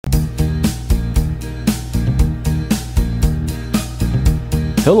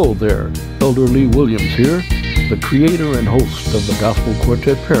Hello there, Elder Lee Williams here, the creator and host of the Gospel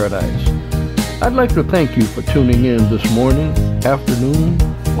Quartet Paradise. I'd like to thank you for tuning in this morning, afternoon,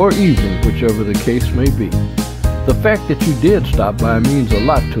 or evening, whichever the case may be. The fact that you did stop by means a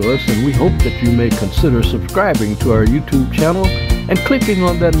lot to us, and we hope that you may consider subscribing to our YouTube channel and clicking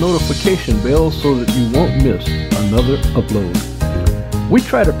on that notification bell so that you won't miss another upload. We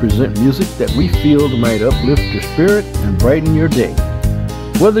try to present music that we feel might uplift your spirit and brighten your day.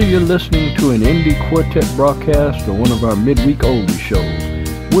 Whether you're listening to an indie quartet broadcast or one of our midweek oldie shows,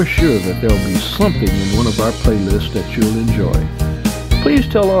 we're sure that there'll be something in one of our playlists that you'll enjoy. Please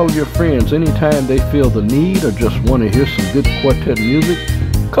tell all of your friends anytime they feel the need or just want to hear some good quartet music,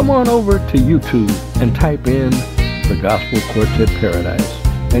 come on over to YouTube and type in the Gospel Quartet Paradise.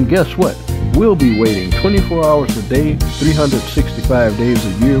 And guess what? We'll be waiting 24 hours a day, 365 days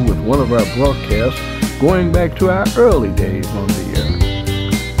a year with one of our broadcasts going back to our early days on the air.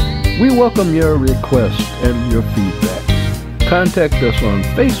 We welcome your requests and your feedback. Contact us on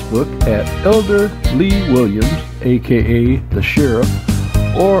Facebook at Elder Lee Williams, aka The Sheriff,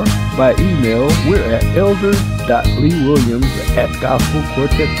 or by email, we're at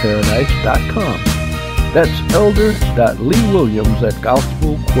elder.leewilliams@gospelquartetparadise.com. That's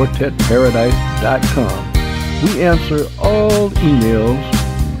elder.leewilliams@gospelquartetparadise.com. We answer all emails.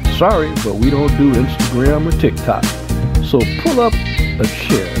 Sorry, but we don't do Instagram or TikTok. So pull up a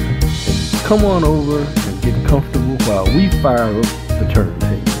chair and come on over and get comfortable while we fire up the turntable.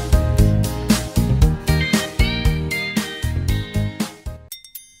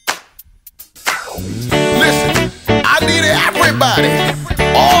 Listen, I need everybody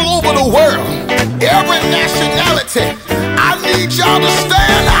all over the world, every nationality. I need y'all to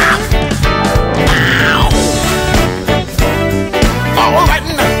stand up. Ow. All right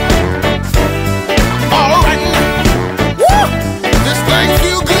now. All right now. Woo! This thing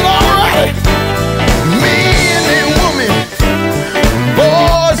feel good already. Men and women,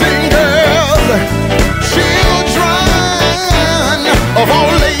 boys and girls, children of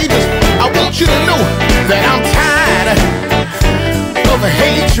all ages. I want you to know that I'm tired of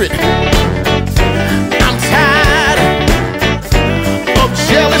hatred. I'm tired of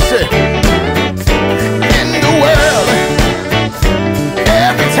jealousy in the world.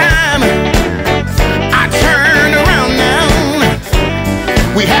 Every time I turn around now,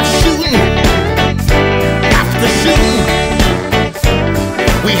 we have shooting after shooting.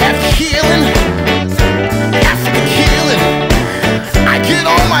 We have killing after killing. I get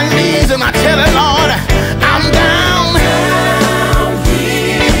on my knees and I tell the Lord, I'm down.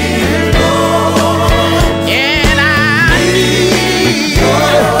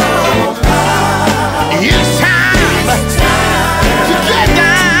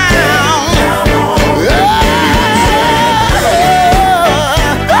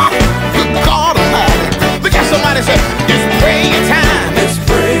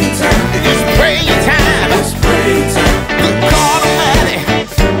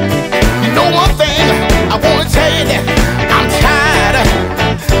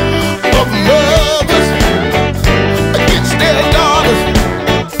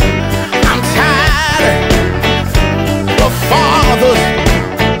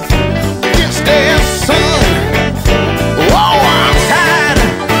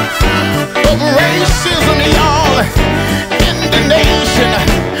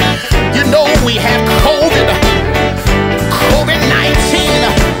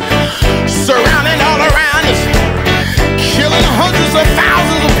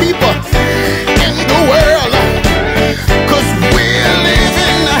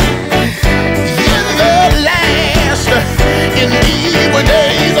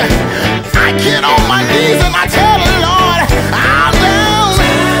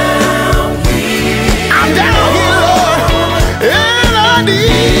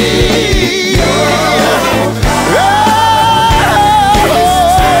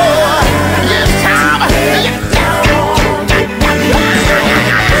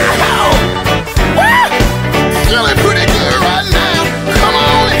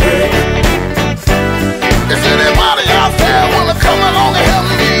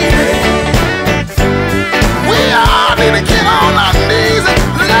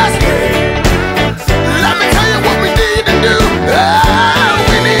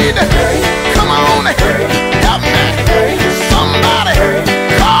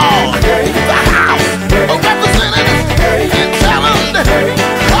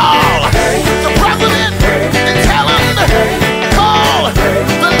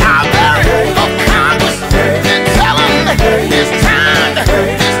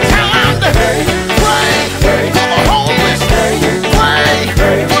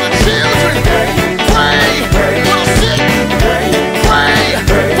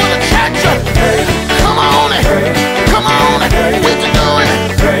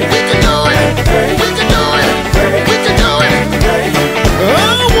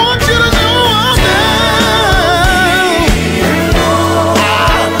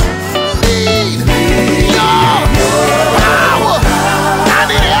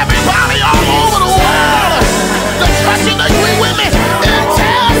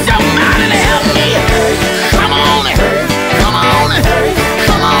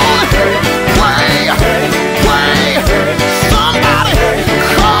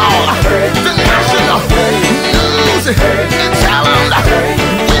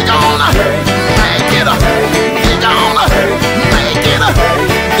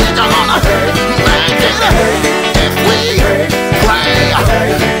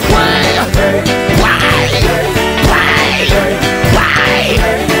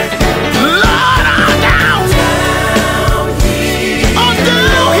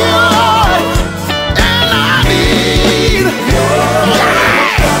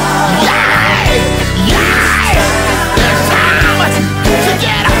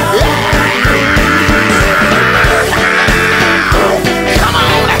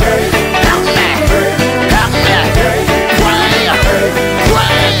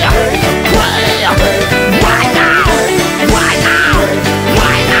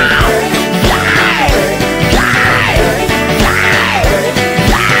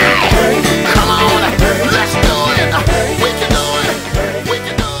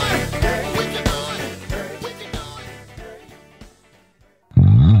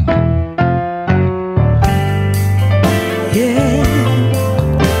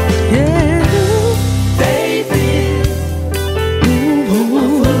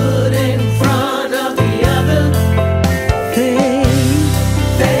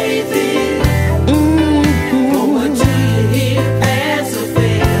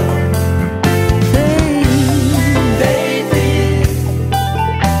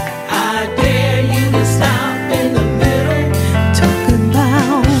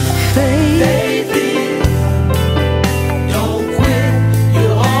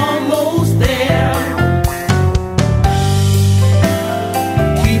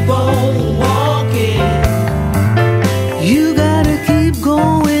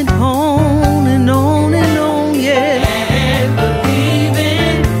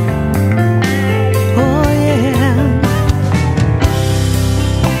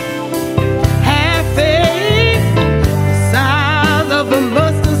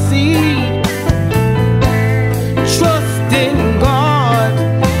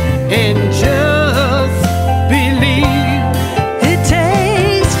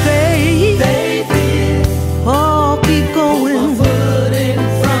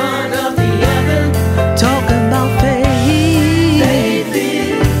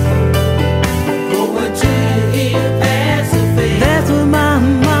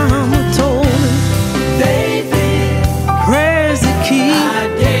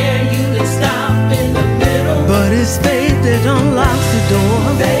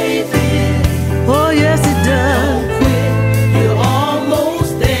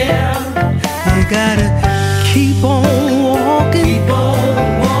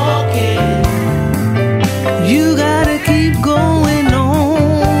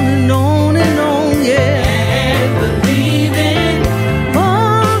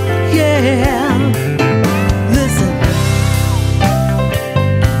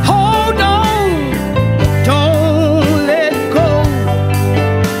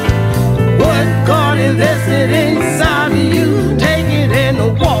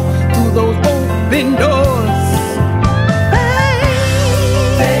 opening doors.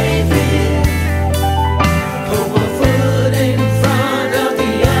 Baby, put one foot in front of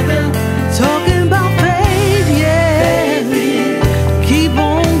the other. Talking about faith, yeah. Baby, keep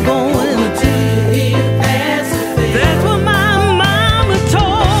on going until you pass the faith. That's what my mama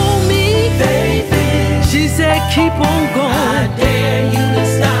told me. Baby, she said keep on going. I dare you to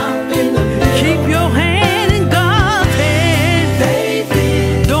stop in the middle. Keep your hand in God's hand.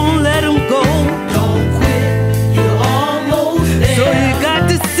 Baby, don't let him go. Don't quit, you're almost there. So you got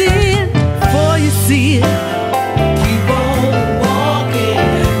to see it before you see it. Keep on walking.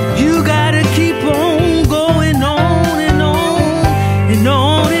 You gotta keep on going on and on and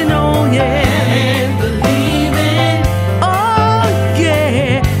on and on, yeah. And believing. Oh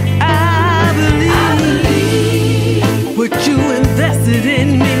yeah, I believe what you invested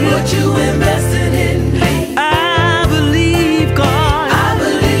in me. What you invested in me. I believe, God. I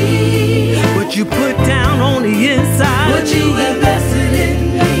believe what you put down on the inside. What you invested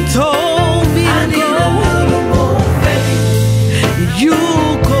in me. Told me I need a little more faith.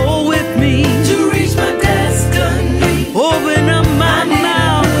 You'll go with me to reach my destiny. Open up my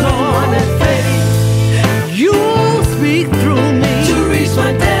mouth, Lord. You'll speak through me to reach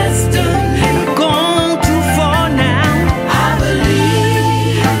my destiny. I've gone too far now. I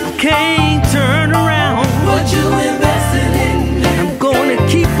believe I can't turn around. What you invested in me. I'm gonna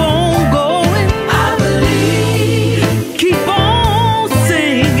keep on going. I believe. Keep on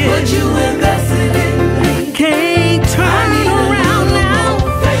singing. What you invested in me. Can't turn around now.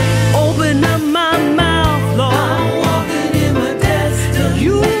 Open up my mouth, Lord. I'm walking in my destiny.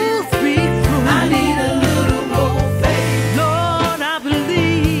 You speak through me. I need a little more faith. Lord, I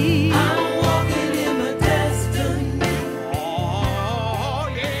believe. I'm walking in my destiny. Oh,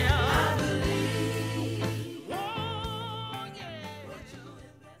 yeah. I believe. Oh, yeah. What you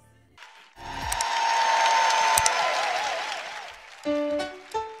invested.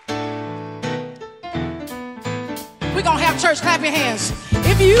 We're gonna have church, clap your hands.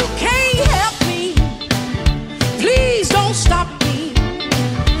 If you can't help me, please don't stop me.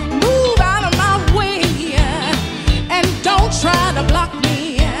 Move out of my way and don't try to block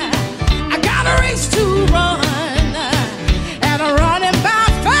me. I got a race to run and I'm running by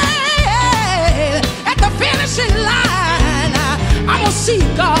faith. At the finishing line, I'm gonna see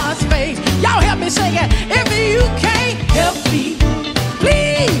God's face. Y'all help me sing it. If you can't help me,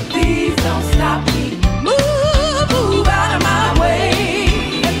 please don't stop me. Move out of my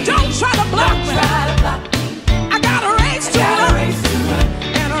way and don't try to block me. I got a race to run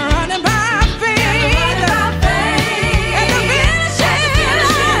and I'm running by faith. At the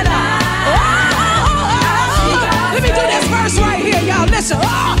finishing line. Let me do this verse right here, y'all. Listen.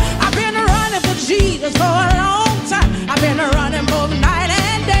 I've been running for Jesus for a long time. I've been running both night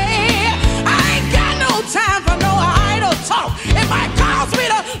and day. I ain't got no time for no idle talk. It might cause me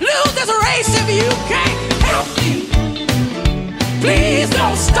to lose this race if you can't help me. Please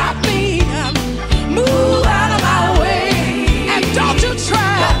don't stop me. Move out of my way and don't you try.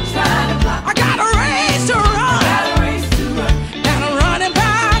 I got a race to run and I'm running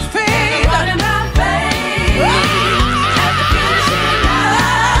by faith.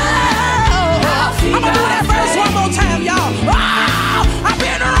 I'm gonna do that verse one more time, y'all. I've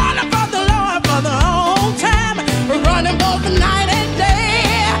been running for the Lord for the whole time, running both night and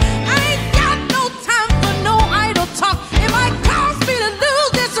day. I ain't got no time for no idle talk. It might cause me to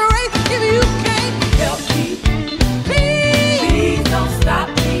lose this race if you can't help me. Please don't stop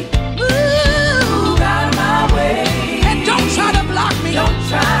me. Move out of my way and don't try to block me.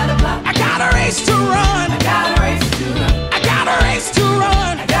 I got a race to run. I got a race to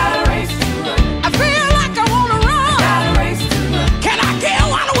run. I feel like I wanna run. Can I get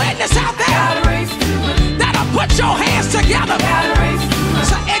one witness out there that'll put your hands together?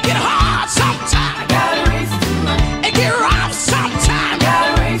 So it get hard sometimes. It get rough sometimes.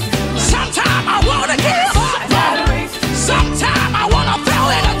 Sometimes I wanna give up. Sometimes I wanna throw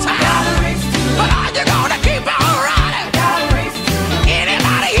in a towel. But are you gonna keep on running?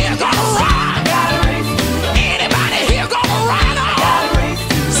 Anybody here gonna run? Anybody here gonna run on?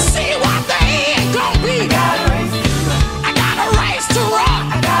 See what the end gonna be. I got a race to run.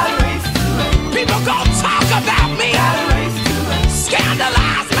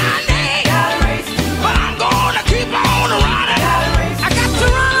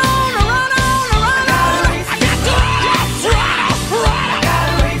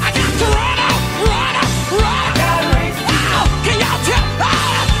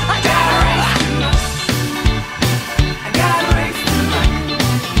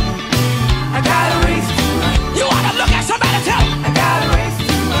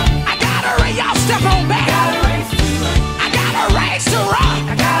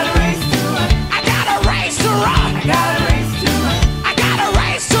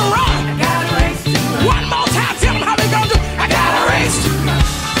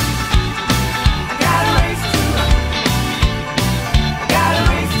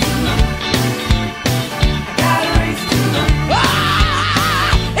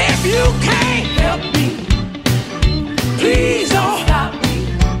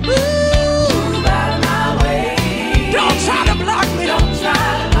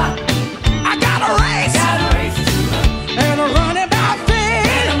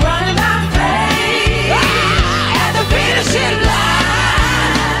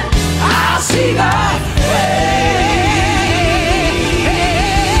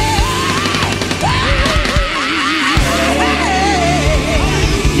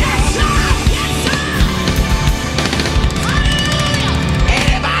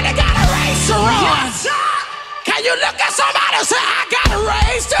 you look at somebody and say, I got a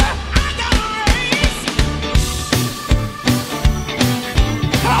race to. I got a race.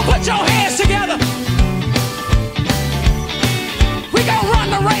 Come on, put your hands together. We gonna run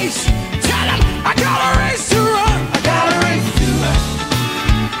the race. Tell them, I got a race to run. I got a race to run.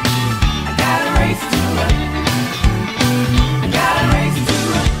 I got a race to run. I got a race to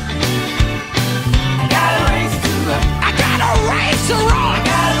run. I got a race to run. I got a race to run. I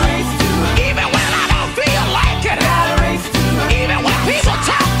got a race to run. Even when I don't feel like it. I got a race to run. Even when people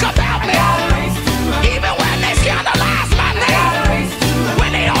talk about me. I got a race to run. Even when they scandalize my name. I got a race to run.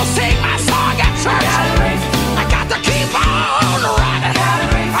 When they don't sing my song at church. I got a race to run. I got to keep on running.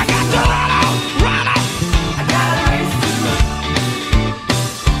 I got to run on, run on. I got a race to run.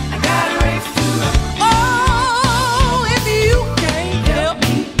 I got a race to run. Oh, if you can't help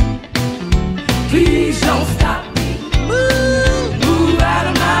me, please don't stop me. Move out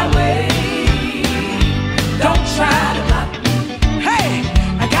of my way. Don't try to block me. Hey,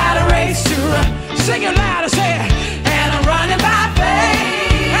 I got a race to run. Sing it loud and say it. And I'm running by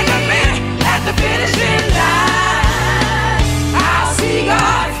faith. And a minute at the finishing line, I'll see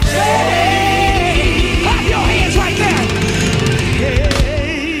God's face. Clap your hands right there.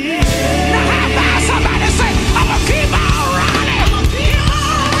 Now high five somebody and say, I'm gonna keep on running. I'm gonna keep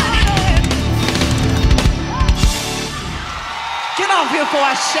on running. Get off here before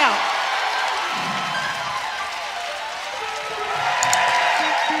I shout.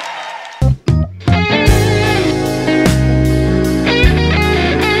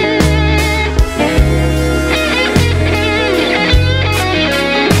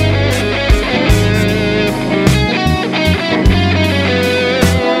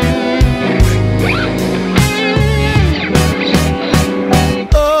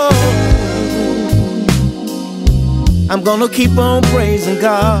 I'm gonna keep on praising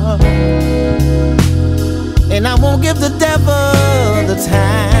God, and I won't give the devil the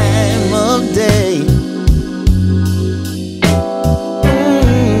time of day.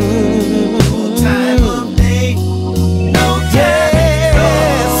 No time of day, no time.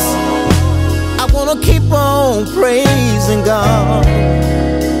 Yes, I wanna keep on praising God.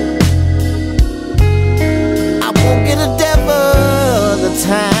 I won't give the devil the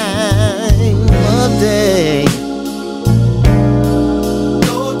time of day.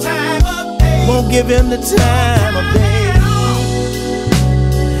 Won't give him the time of day.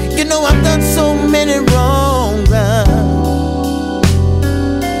 You know I've done so many wrongs,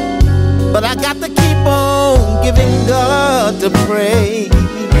 but I got to keep on giving God the praise.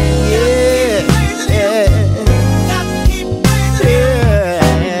 Yeah, yeah, yeah.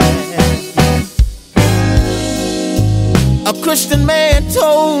 A Christian man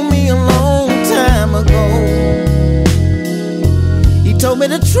told me a long time ago. He told me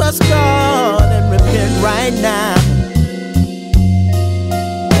to trust God and repent right now.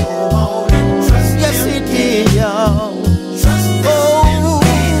 Yes, he did, y'all. Oh,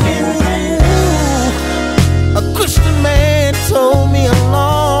 a Christian man told me a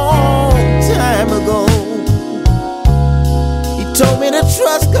long time ago. He told me to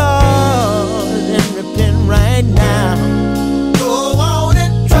trust God and repent right now. Go on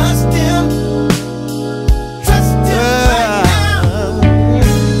and trust him.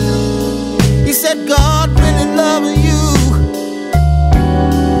 God really loves you,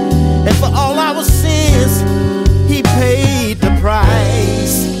 and for all our sins he paid the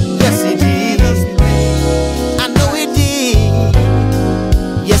price. Yes, he did. I know he did.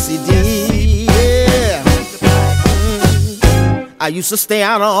 Yes, he did. Yeah. I used to stay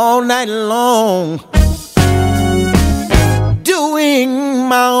out all night long doing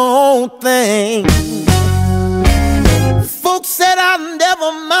my own thing. Folks said I'll never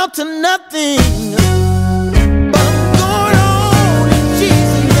amount to nothing, but I'm going on in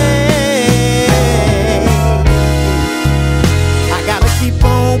Jesus' name. I gotta keep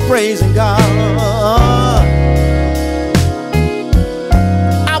on praising God.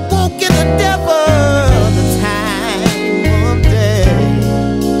 I won't give the devil the time of day.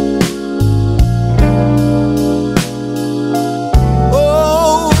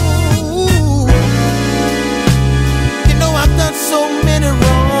 Oh, you know I've done so many wrongs,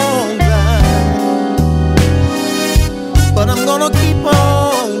 but I'm gonna keep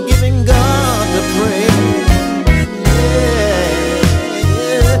on giving God the praise.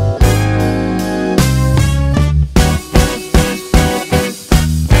 Yeah,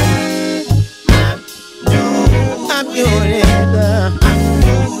 I'm doing it. I'm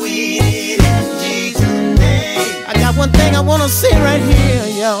doing it in Jesus' name. I got one thing I wanna say right here,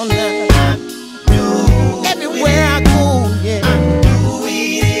 y'all. Everywhere I go, yeah,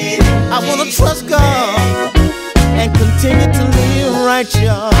 I wanna trust God. right,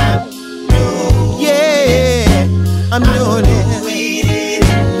 y'all. Yeah, I'm doing it.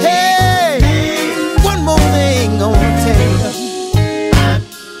 Hey, one more thing I wanna tell you.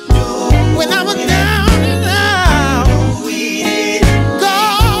 When I was down and out,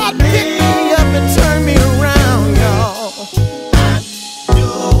 God picked me up and turned me around, y'all.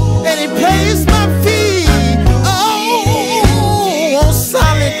 And He placed my feet, on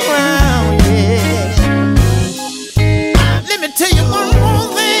solid ground, yeah. Let me tell you one more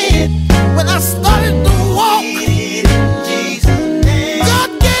thing. When I started to walk, God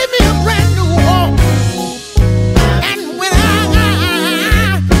gave me a brand new walk. And when I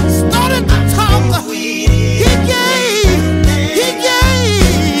started to talk, He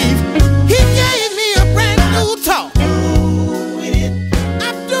gave me a brand new talk.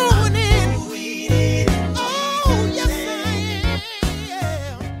 I'm doing it. Oh, yes, I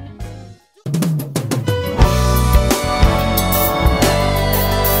am.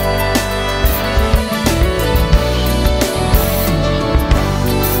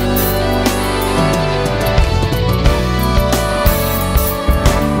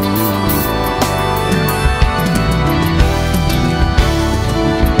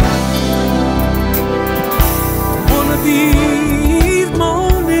 One of these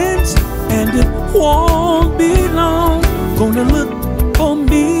moments, and it won't be long. Gonna look for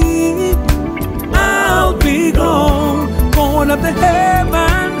me. I'll be gone, going up to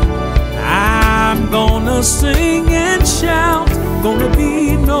heaven. I'm gonna sing and shout. Gonna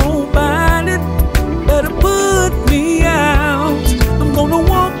be nobody, better put me out. I'm gonna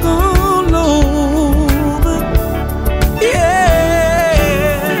walk all over.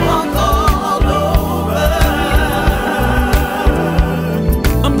 Yeah, walk all over.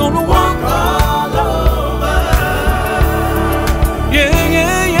 I'm gonna walk all over. Yeah,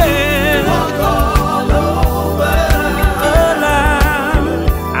 yeah, yeah. Walk all over.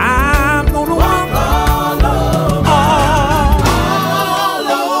 I'm gonna walk all over. All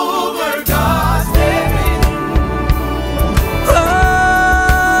over God's heaven.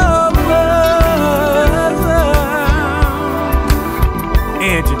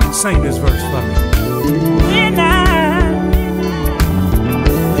 Angie, sing this verse for me.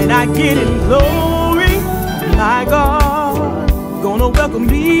 When I get in glory, my God gonna welcome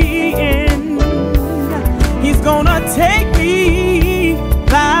me in. He's gonna take me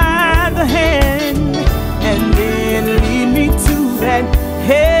by the hand and then lead me to that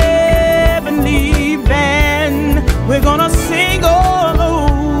heavenly van. We're gonna sing all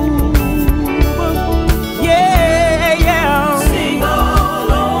over. Yeah, yeah. Sing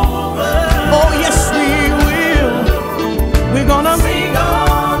all over. Oh, yes, we will. We're gonna sing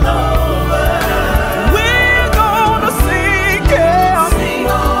all over. We're gonna sing, yeah. Sing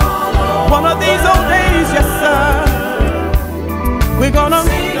all over. One of these old days, yes, sir. We're gonna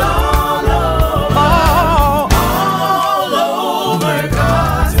sing all over. All over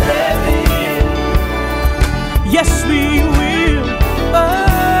God's heaven. Yes, we will.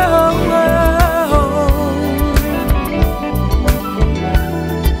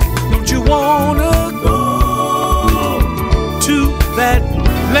 Don't you wanna go to that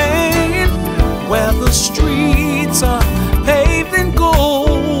land where the streets are paved in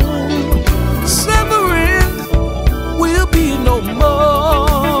gold? Suffering will be no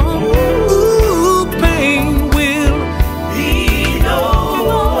more. Ooh, pain will be no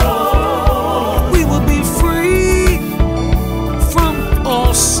more. We will be free from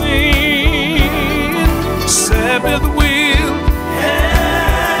all sin. Sabbath will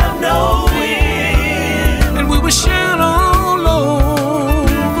have no end, and we will shout all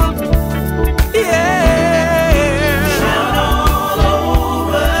over. Yeah, shout all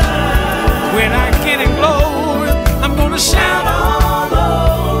over. When I get in glory, I'm gonna shout all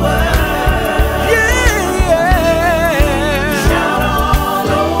over. Yeah, shout all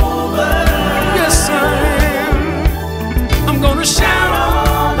over. Yes, I am. I'm gonna shout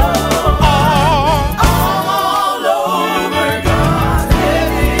all over God's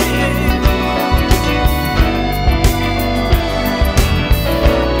heaven.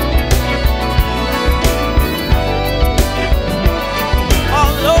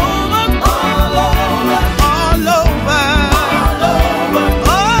 All over, all over, all over,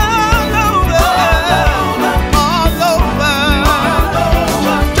 all over, all over, all over.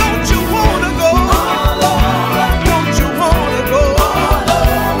 Don't you wanna go? Don't you wanna go?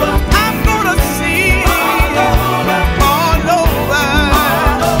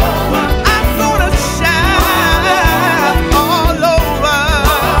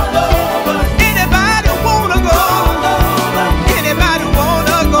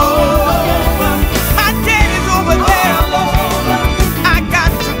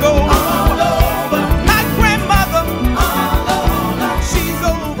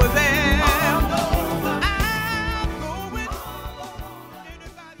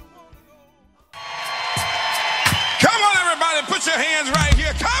 your hands right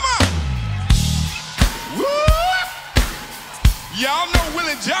here. Come on. Woo! Y'all know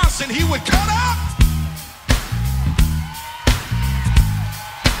Willie Johnson, he would cut up.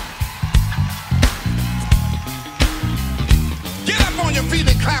 Get up on your feet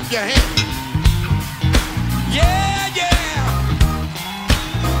and clap your hands. Yeah, yeah.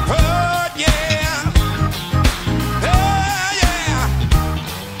 Oh, yeah. Oh, yeah.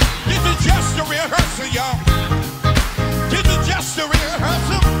 This is just a rehearsal, y'all. This is just a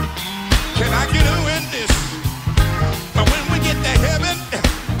rehearsal. Can I get a witness? But when we get to heaven,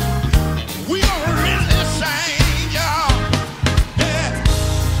 we gonna really sing, y'all. Yeah,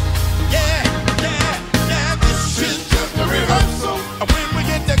 yeah, yeah, yeah. This is just a rehearsal. When we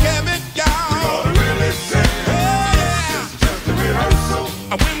get to heaven, y'all, we gonna really sing. Yeah, yeah. This is just a rehearsal.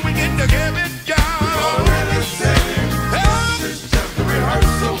 When we get to heaven, y'all, we gonna really sing. This is just a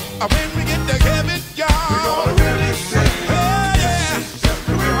rehearsal. When we get to heaven, y'all, we gonna really sing. Yeah, yeah. This is just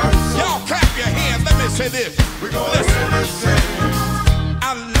a rehearsal. Y'all clap your hands. Let me say this. We gonna really sing. I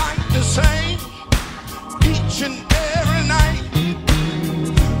like to sing each and every night.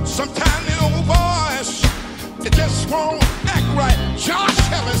 Sometimes the old voice, it just won't act right. Josh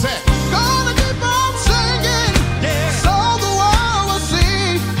Heller said, Gonna keep on singing, yeah. so the world will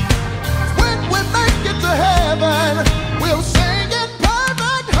see. When we make it to heaven, we'll sing in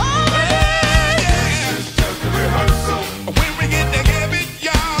perfect harmony. Yeah. It's just a rehearsal. When we get to heaven,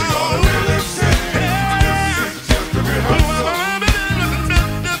 y'all, We're gonna really sing. yeah. It's just a rehearsal. We're gonna really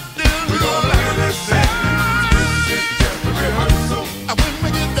sing. It's just a rehearsal. When we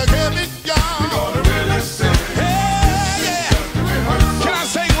get to heaven, y'all, We're gonna really sing. yeah, yeah. Just a rehearsal. Can I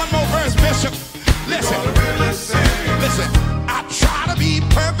sing one more verse, Bishop? Listen, Gonna really sing. listen. I try to be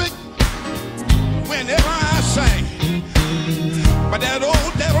perfect whenever I sing, but that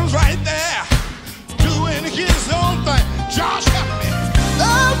old devil's right there doing his own thing. Josh, help me.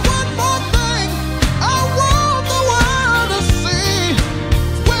 There's one more thing I want the world to see.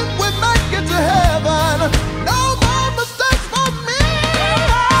 When we make it to heaven, no more mistakes for me.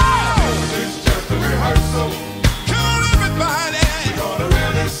 It's just a rehearsal. Come on, everybody. Gonna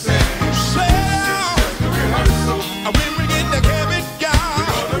really sing. Say, Just a rehearsal. when we get to heaven, y'all,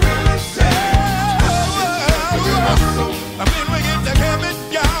 Gonna really sing. Rehearsal. when we get to heaven,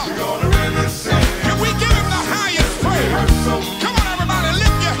 y'all, Gonna really sing. can we give him the highest praise? Rehearsal. Come on, everybody,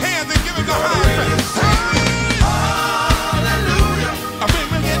 lift your hands and give him the highest praise. Hallelujah. When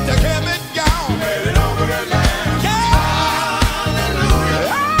we get to heaven, y'all, Made it over at last. yeah.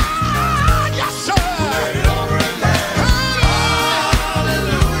 Hallelujah. Ah, yes, sir. Made it over at last. Hallelujah.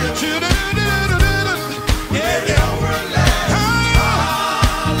 Yeah, Made it yeah. over at last.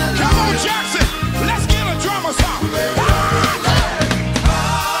 Come on, Jackson. Let's get a drummer song.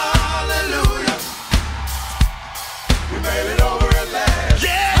 Hallelujah. We made it over at last.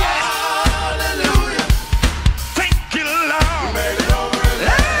 Yeah. Hallelujah. Thank you, Lord. Made it over at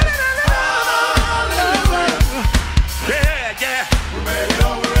last. Hallelujah. Yeah, yeah. We made it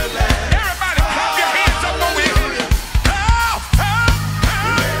over at last. Everybody clap your hands up over here. Oh, oh,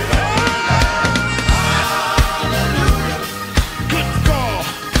 good God.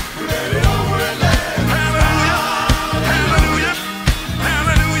 We made it over at last. Hallelujah. Hallelujah.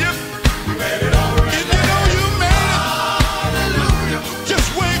 Hallelujah. We made it over at If you know you made Hallelujah. it, just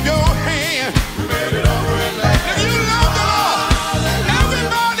wave your hand. We made it over at last. If you love the Lord,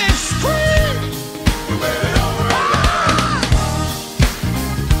 everybody scream. We made it over at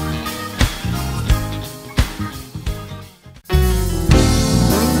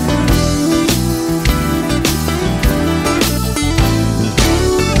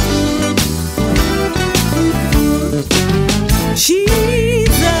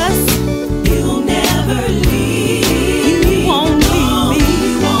Jesus, He'll never leave. He won't leave me. He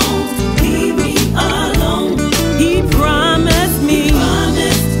won't leave me alone. He promised me.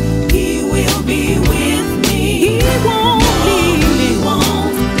 He will be with me. He won't leave me. He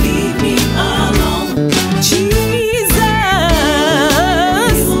won't leave me alone. Jesus,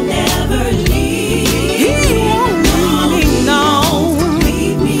 He'll never leave. He won't leave me. No,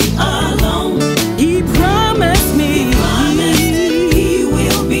 leave me alone. He promised me. He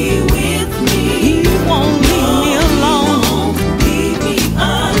will be with me. He won't leave me alone. Leave me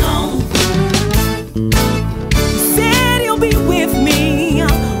alone. He said He'll be with me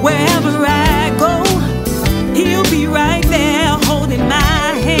wherever I go. He'll be right there holding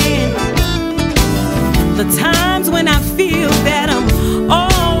my hand. The times when I feel that I'm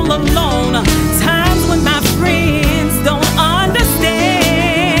all alone, times when my friends don't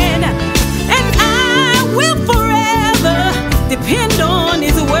understand, and I will forever depend on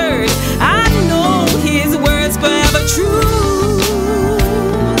His word. I know His word's forever true.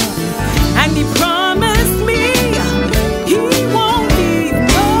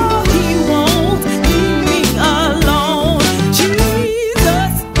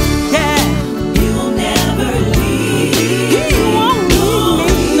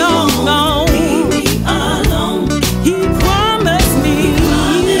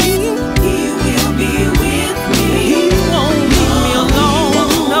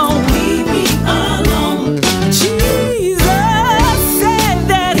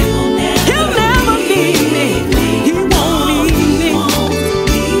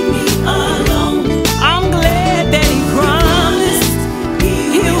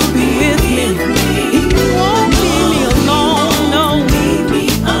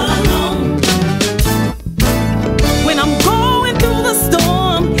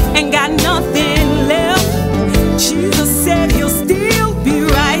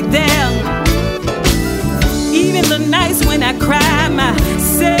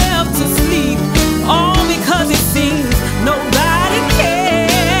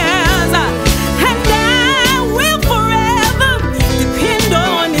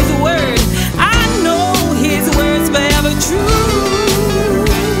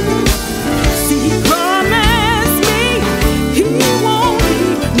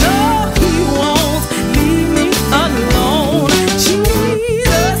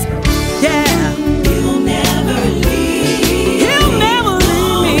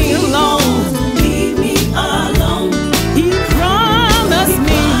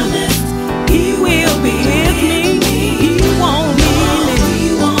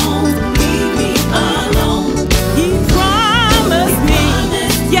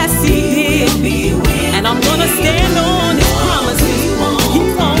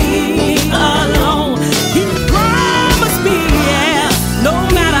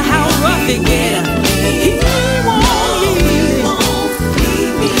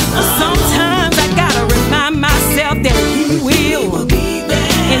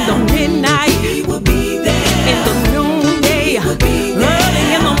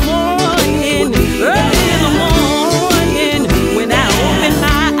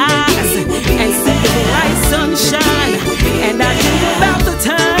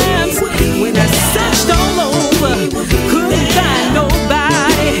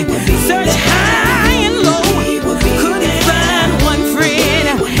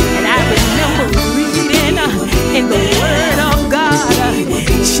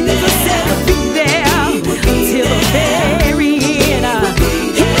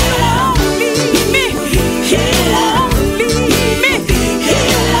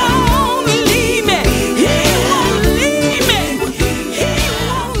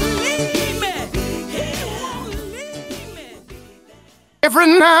 Every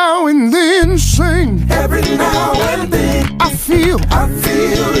now and then sing. Every now and then I feel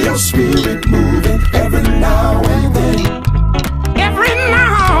your spirit moving. Every now and then. every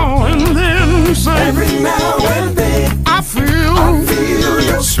now and then sing. Every now and then I feel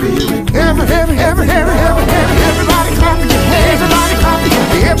your spirit. everybody clap your hands. Everybody clap your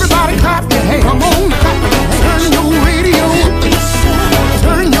hands. Everybody clap your hands. Come on, turn your radio.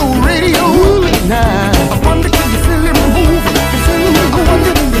 Turn your radio now. I wonder can you feel it moving? I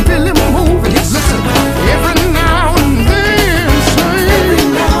wonder can you feel it moving? Listen, every now and then sing. Every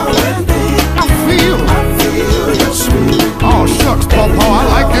now and then I feel your spirit. oh shucks, Pawpaw, I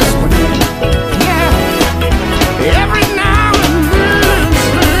like this one. Yeah. Every now and then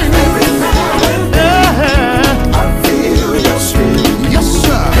sing. Every now and then Yeah. I feel your spirit. Yes,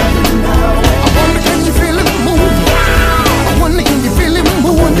 sir. I wonder can you feel it move? I wonder can you feel it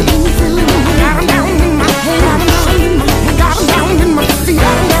move? Got 'em down in my head. Got 'em down in my feet.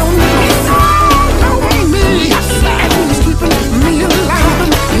 Got 'em down in my feet. All over me. And he's keeping me alive.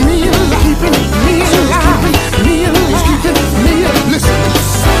 Me alive. Keeping me alive. Me alive. Keeping me alive. Listen.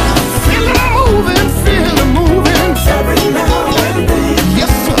 Feel it moving. Feel it moving. Every now and then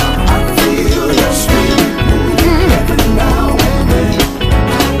Yes, sir. I feel your spirit moving. Every now and then.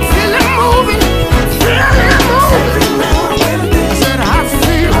 Feel it moving. Feel it moving. Every now and then I said I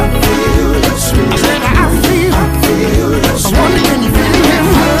feel. your spirit. I said I feel. Feel your I spirit. wonder can you feel him?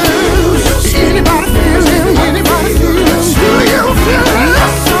 Anybody feel him? Anybody feel him? Do you feel him?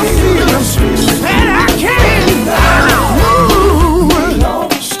 Yes, I feel him. Said I can. Ooh,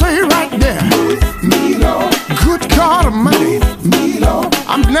 stay right there. Me, Lord. Good God Almighty, Me, Lord.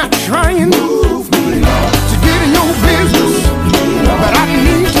 I'm not trying Move me, Lord. to get in your business, but I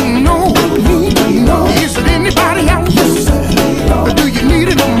need to know. Is it anybody out there? Or do you need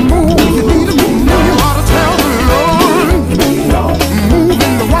it to move? You ought to tell the Lord. Move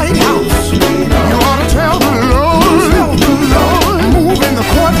in the White House. You ought to tell the Lord. Move in the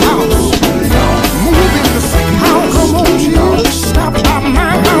courthouse. Move in the sick house. Come on, Jesus. Stop by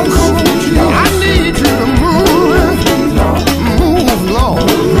my house. I need you to move. Move, Lord.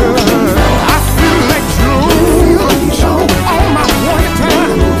 I feel like Joe on my warrior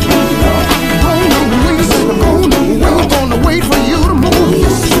time. I'm gonna wait for you to move.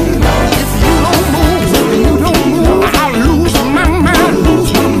 If you don't move, I'll lose my mind.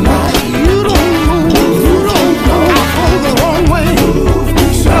 You don't move, I'll go the wrong way.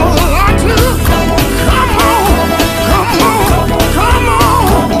 So Lord, come on.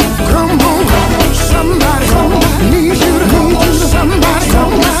 Somebody needs you to move.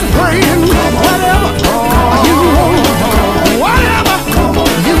 Somebody's praying. Whatever you want, whatever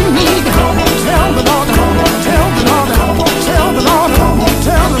you need, tell the Lord. Tell the Lord. Tell the Lord.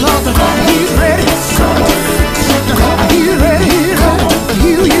 Tell the Lord. He's ready. He's ready. To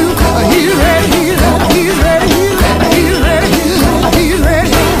heal you. He's ready. He's ready. He's ready. He's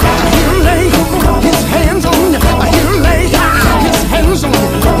ready. He'll lay his hands on you. He'll lay his hands on you.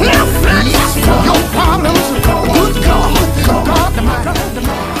 Now fix your problems. Good God.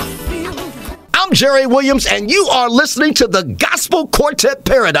 I'm Jerry Williams, and you are listening to the Gospel Quartet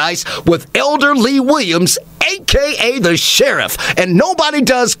Paradise with Elder Lee Williams, a.k.a. the Sheriff. And nobody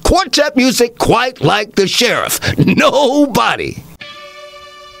does quartet music quite like the Sheriff. Nobody.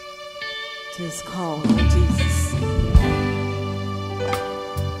 Just call on Jesus.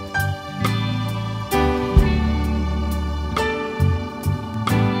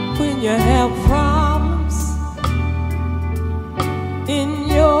 When you have problems in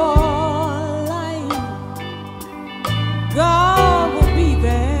your life, God will be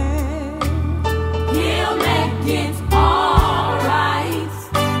there. He'll make it all right.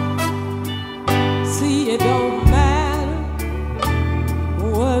 See, it don't matter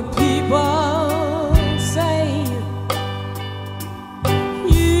what people say.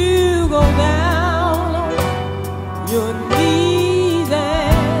 You go down on your knees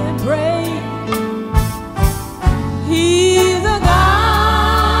and pray. He's a God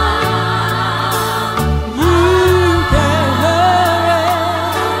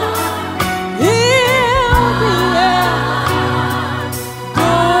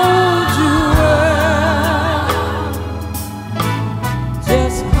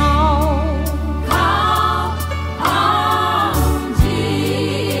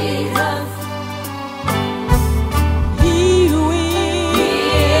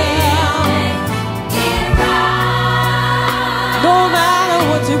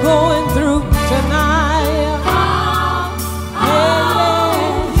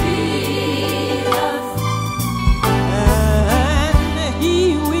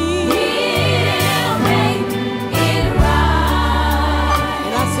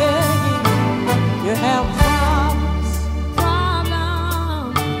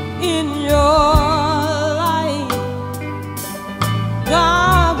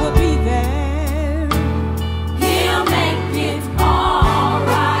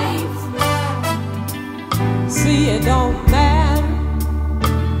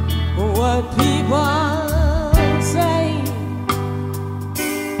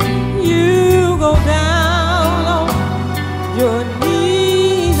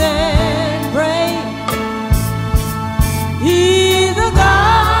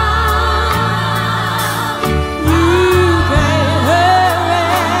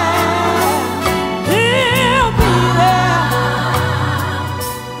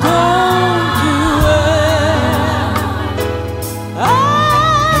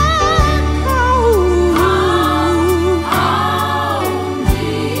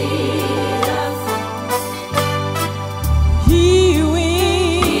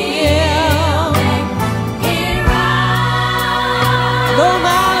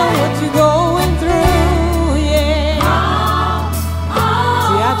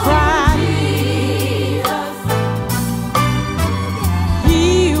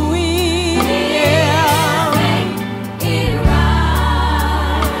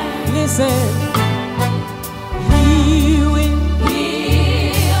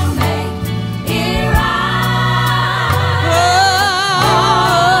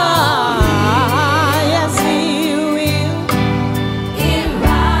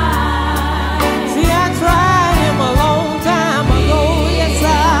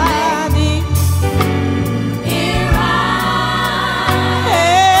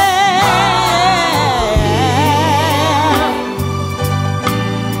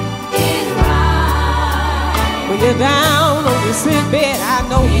sick bed, I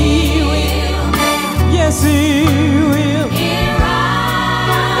know He will. Yes, He will.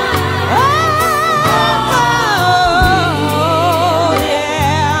 Oh,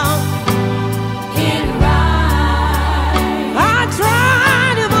 yeah. I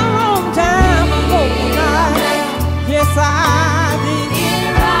tried him a long time ago, yes, I did.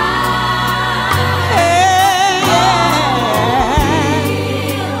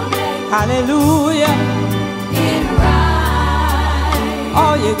 Hallelujah.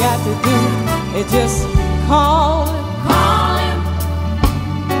 All you got to do is just call Him. Call Him.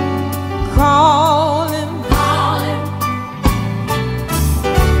 Call Him. Call Him.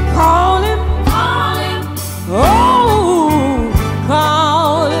 Call Him. Call Him. Oh,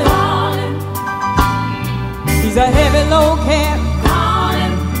 call Him. Call Him. He's a heavy load carrier. Call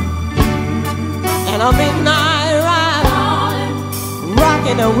Him. And a midnight ride. Call Him.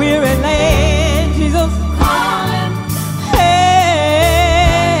 Rocking a weary land. Jesus. Call Him. Hey.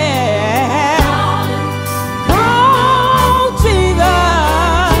 Call Him. Call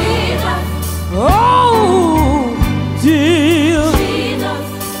Jesus. Jesus. Oh, Jesus. Jesus.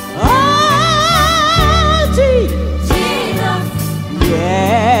 Oh, Jesus. Jesus.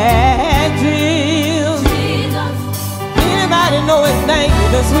 Yeah, Jesus. Jesus. Anybody know His name?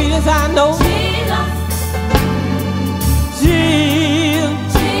 The sweetest I know. Jesus.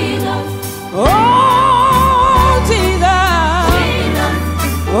 Jesus. Jesus. Oh, Jesus. Jesus.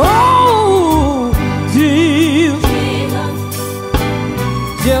 Oh, Jesus. Jesus.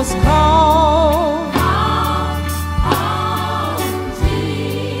 Just call. Call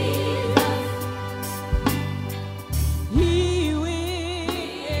Jesus. He will.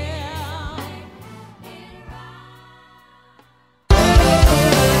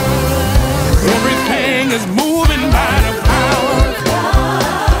 Everything is moving by the power.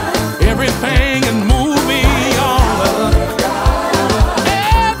 Everything is moving on.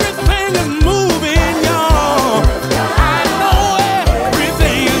 Everything is moving, y'all. I know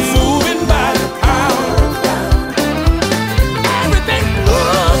everything is moving by the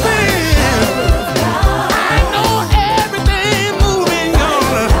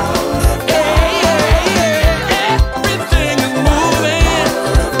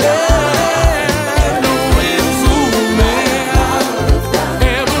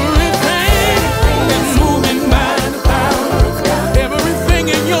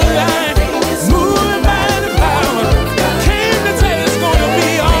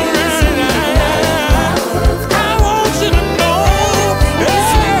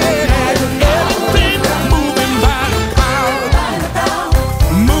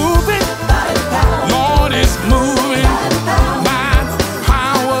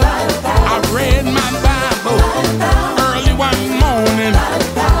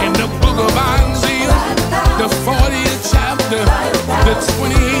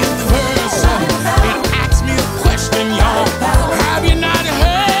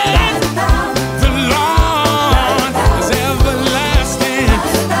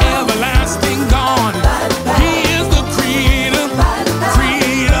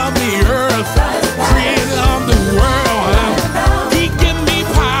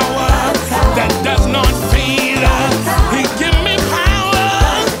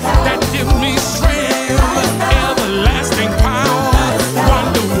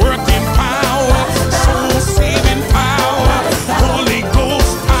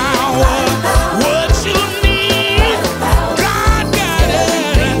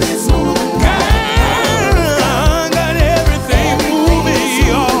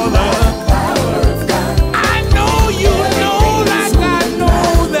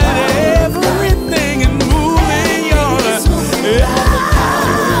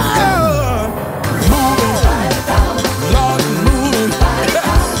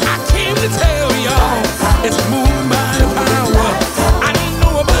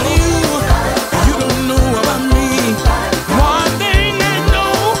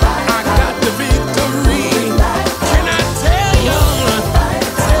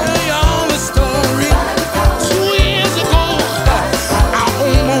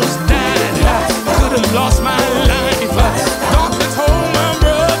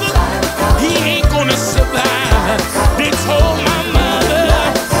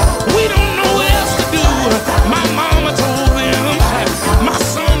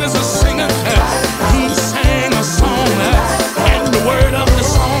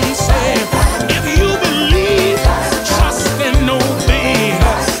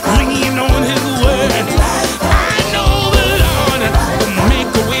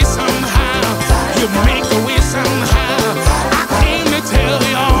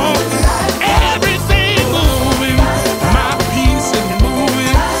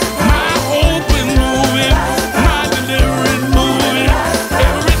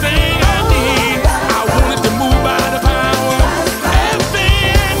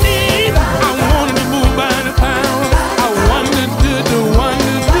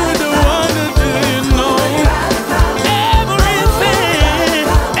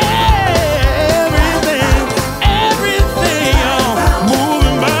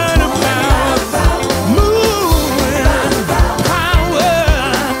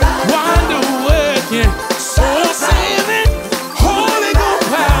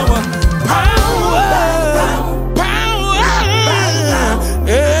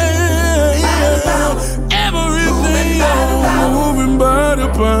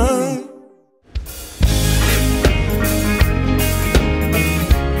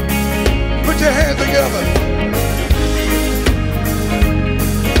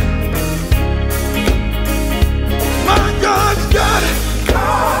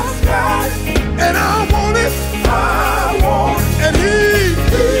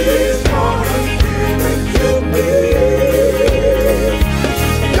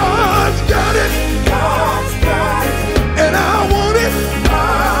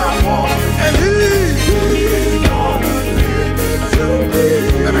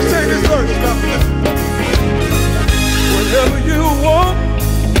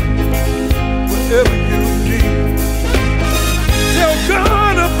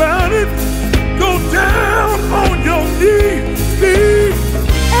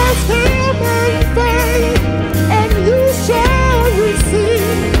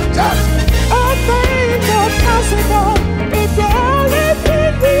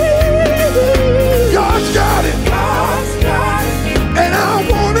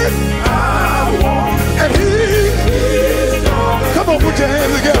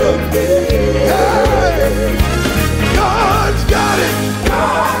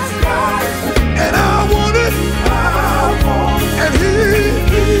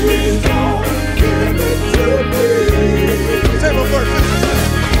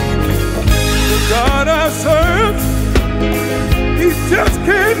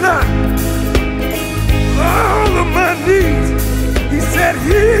that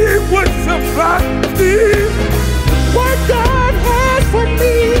He would supply me. What God has for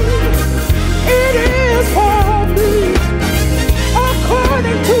me, it is for me,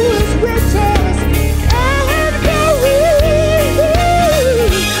 according to His riches and glory.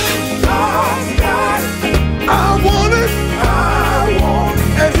 God's got it. I want it,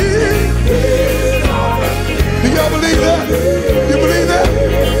 and He is all. Do y'all believe that? You believe that?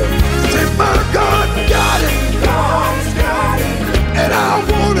 Say, my God got it, God's got it. and I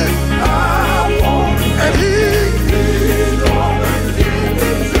want it, and He is all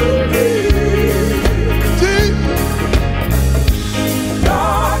given to me. See,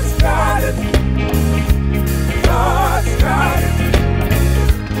 God's got it. God's got it.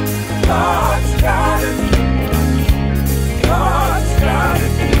 God's got it. God's got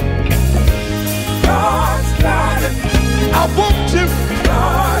it. God's got it. I want you.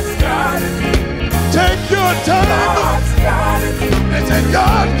 God's got it. Take your time God's got it. and say,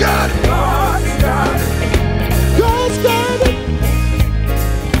 God got it. God's got it. God's got it.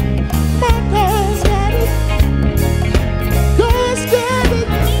 My God's got it. God's got it.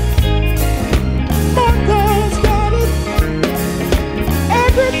 My God's got it.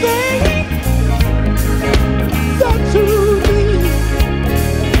 Everything that you need.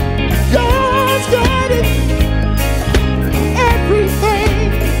 God's got it. Everything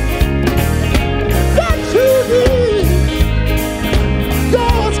that you need.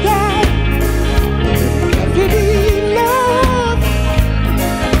 God's got it. If you need love,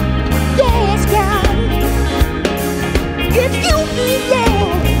 God's got it. If you need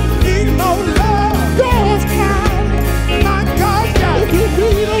love, need more love, God's got it. My God's got it. If you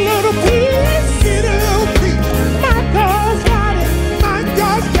need a little peace, need a little peace, my God's got it. My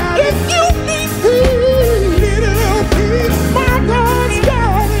God's got it. If you need peace, need a little peace, my God's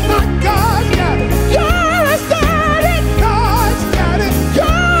got it. My God's got it. God's got it. God's got it.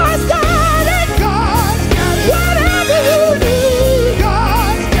 God's got it. God's got it. Whatever you need,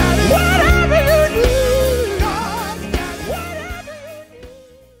 God's got it. Whatever you need, God's got it. Whatever you need.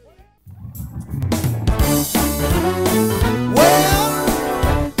 Well,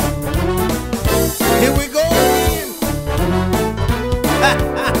 here we go again.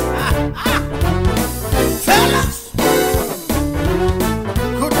 Fellas,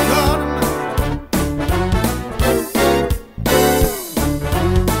 good God Almighty.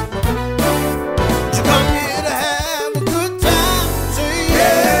 You come here to have a good time, say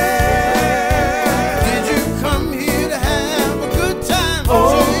yeah. Did you come here to have a good time?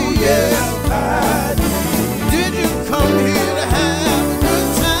 Oh yeah. Did you come here to have a good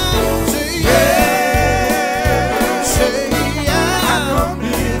time? Say yeah. Say yeah. Come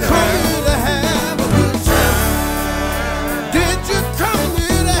here to have a good time. Did you come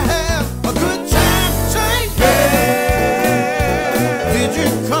here to have a good time? Say yeah. Did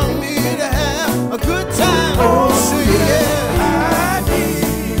you come here to have a good time? Oh, say yeah. I did.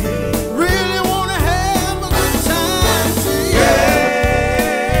 Really wanna have a good time? Say yeah.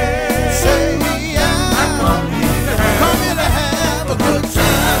 Say yeah. Come here to have a good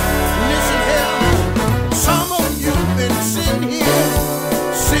time. Listen here, some of you've been sitting here,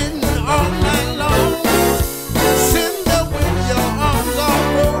 sitting all night long, sitting there with your arms all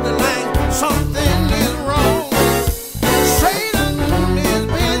folded like something is wrong. Satan is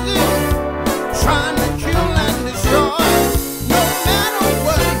busy trying to kill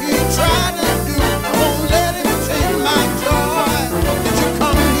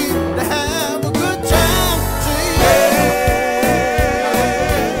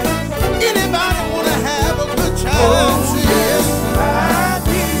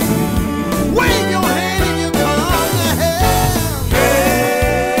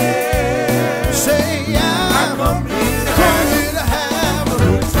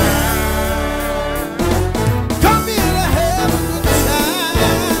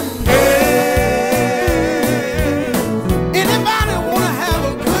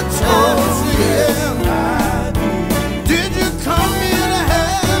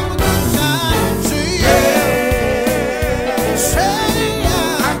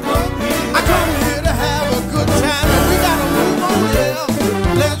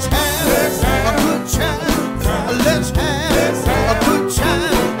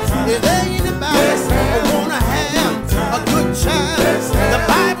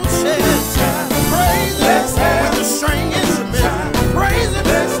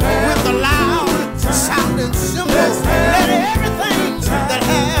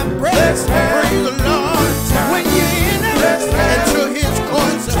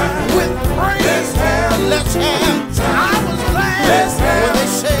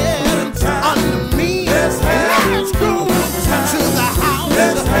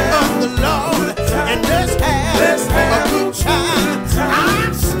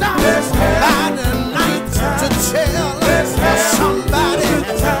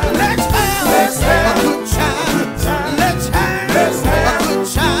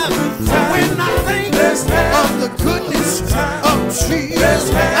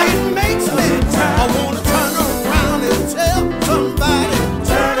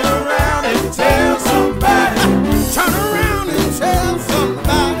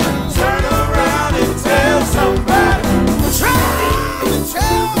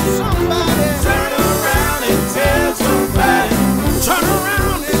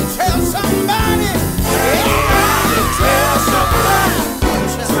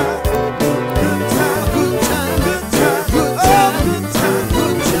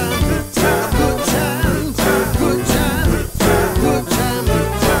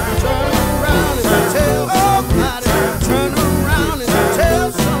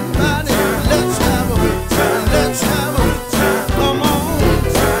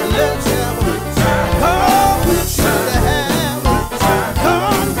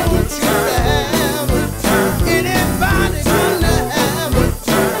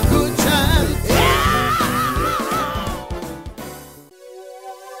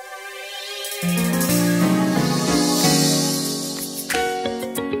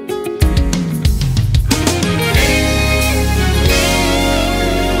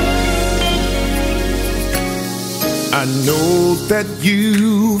I know that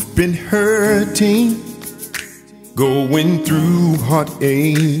you've been hurting, going through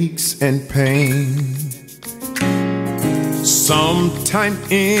heartaches and pain. Sometime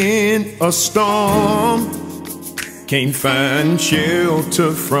in a storm, can't find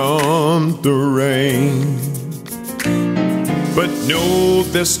shelter from the rain. But know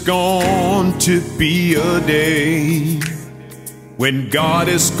there's going to be a day when God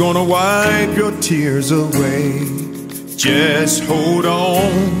is gonna wipe your tears away. Just hold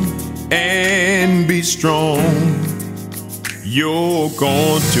on and be strong. You're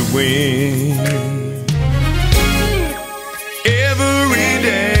going to win. Every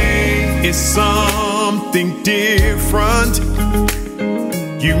day is something different.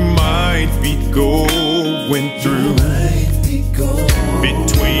 You might be going through.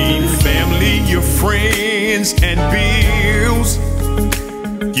 Between family, your friends, and bills,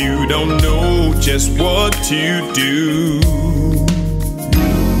 you don't know just what to do.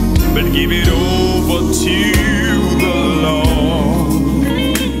 But give it over to the Lord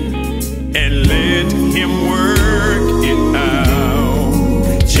and let Him work it out.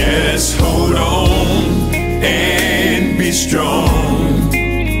 Just hold on and be strong.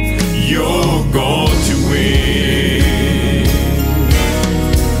 You're going to win.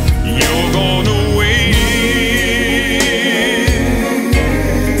 You're gonna win.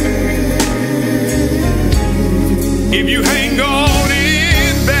 If you hang on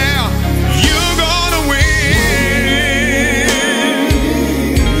in there, you're gonna win.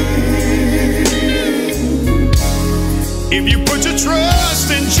 If you put your trust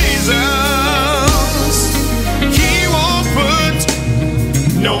in Jesus, He won't put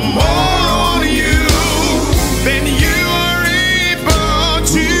no more on you than you are able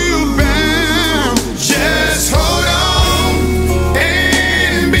to bear. Just hold on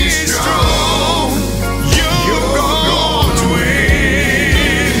and be strong. You're going to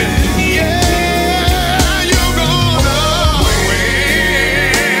win. Yeah, you're gonna win.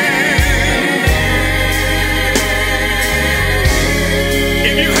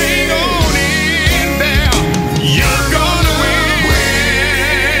 If you hang on in there, you're gonna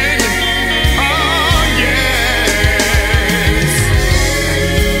win. Oh yes.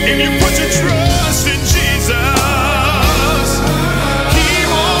 If you put your trust in Jesus, He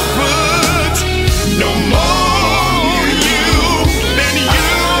won't put no more on you than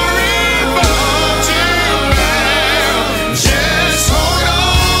you're able to bear. Just hold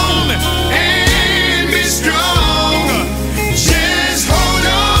on and be strong. Just hold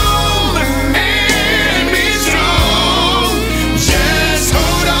on and be strong. Just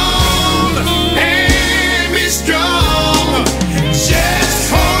hold on and be strong. Just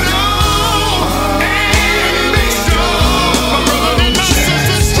hold on and be strong. My brother and my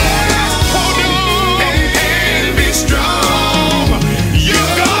sisters, just hold on and be strong.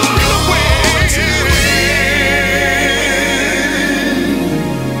 You're gonna win.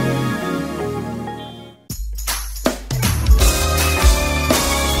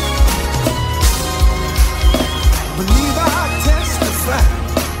 Believe I testify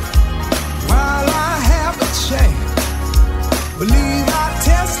while I have a chance. Believe I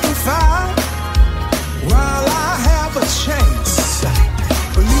testify while I have a chance.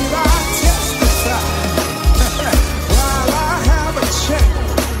 Believe I testify while I have a chance.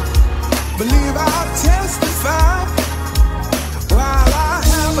 Believe I testify while I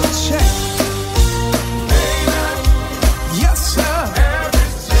have a chance. Yes, sir.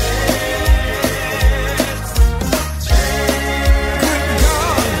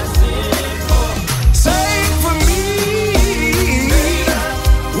 Sing for me.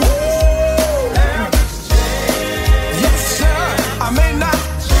 Woo. Yes, sir. I may not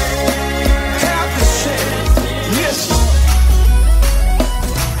have the chance. Listen.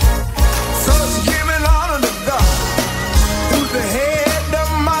 First, giving honor to God, who's the head of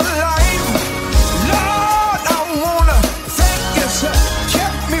my life. Lord, I wanna thank you, sir.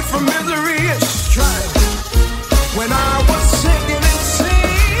 Kept me from misery and strife. When I was sinking in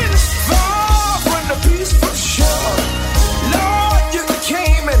sin, far from the peaceful shore, Lord, you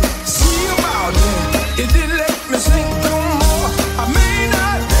came and see about me. You didn't let me sink no more. I may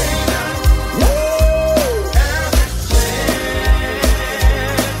not, woo,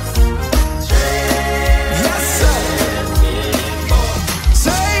 yes, sir.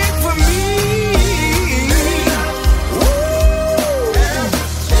 Sing for me, woo,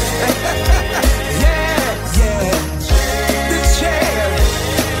 yeah, yeah. The chair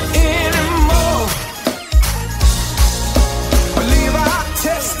anymore. Believe I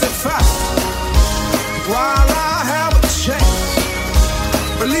testify while I have a chance.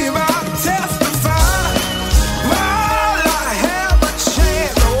 Believe I testify while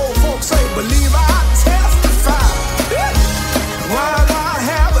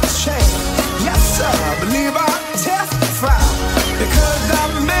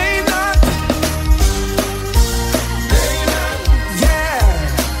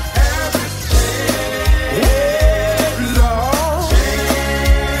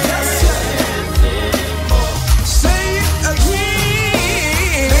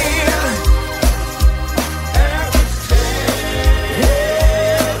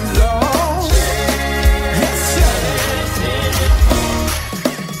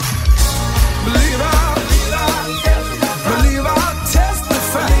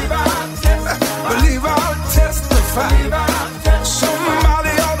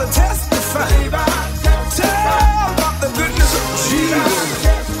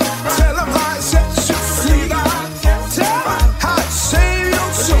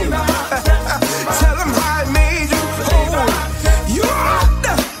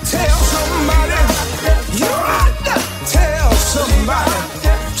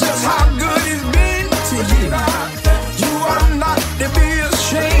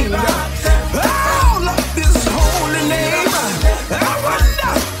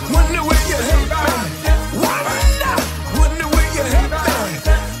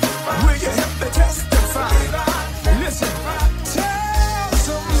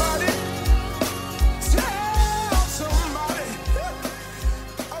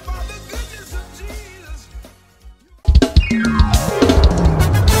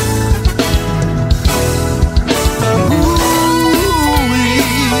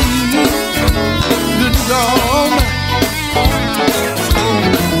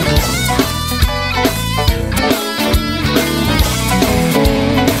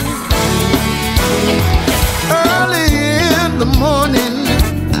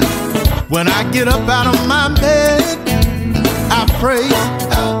When I get up out of my bed, I pray.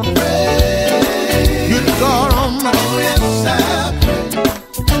 Good God Almighty,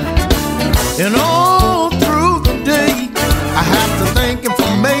 and all through the day, I have to thank Him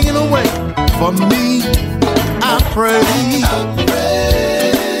for making a way for me. I pray.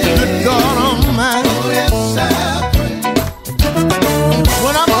 Good God Almighty,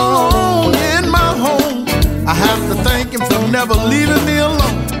 when I'm alone in my home, I have to thank Him for never leaving me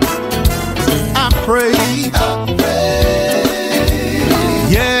alone. I pray.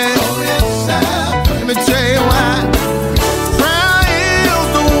 Yeah. Let me tell you why. Prayer is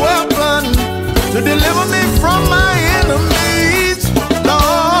the weapon to deliver me from my enemies.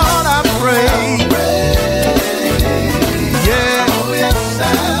 Lord, I pray. Yeah.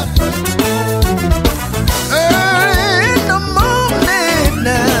 Early in the morning,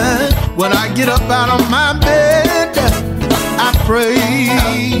 when I get up out of my bed, I pray.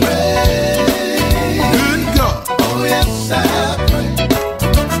 Good God.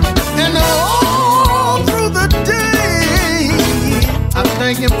 And all through the day, I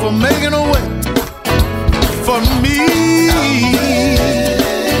thank Him for making a way for me.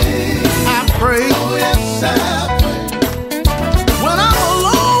 I pray. When I'm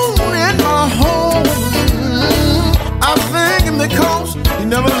alone in my home, I thank Him because He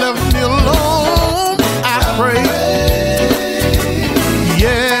never left me alone. I pray.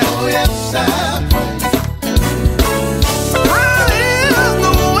 Yeah. Prayer is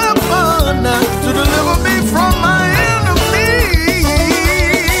the weapon to deliver me from my enemies.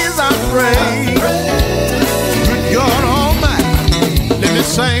 I pray. Good God Almighty, let me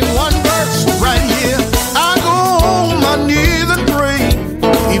sing one verse right here. I go on my knees and pray,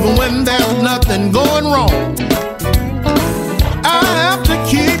 even when there's nothing going wrong. I have to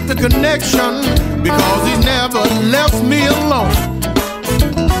keep the connection because He never left me alone.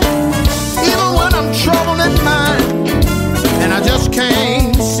 Even when I'm troubled in mind and I just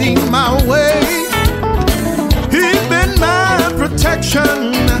can't see my way, He's been my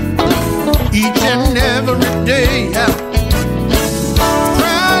protection each and every day.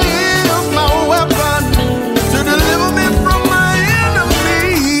 Prayer is my weapon to deliver me from my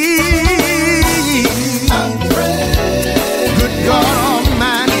enemies. Good God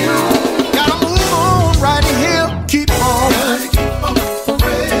Almighty, gotta move on right here, keep on.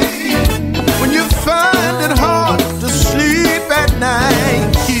 When you find it hard to sleep at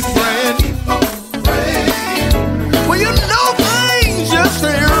night, keep praying. When you know things just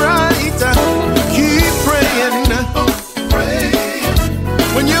ain't right, keep praying.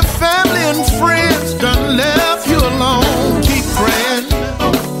 When your family and friends done left you alone, keep praying.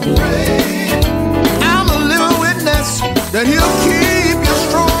 I'm a living witness that He'll keep you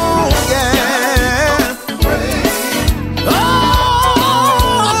strong, yeah. Oh,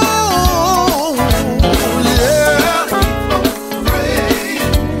 yeah.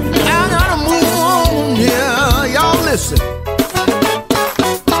 I gotta move on, yeah. Y'all listen.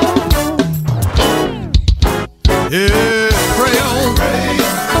 Yeah, pray on.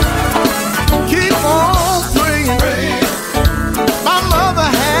 Keep on praying.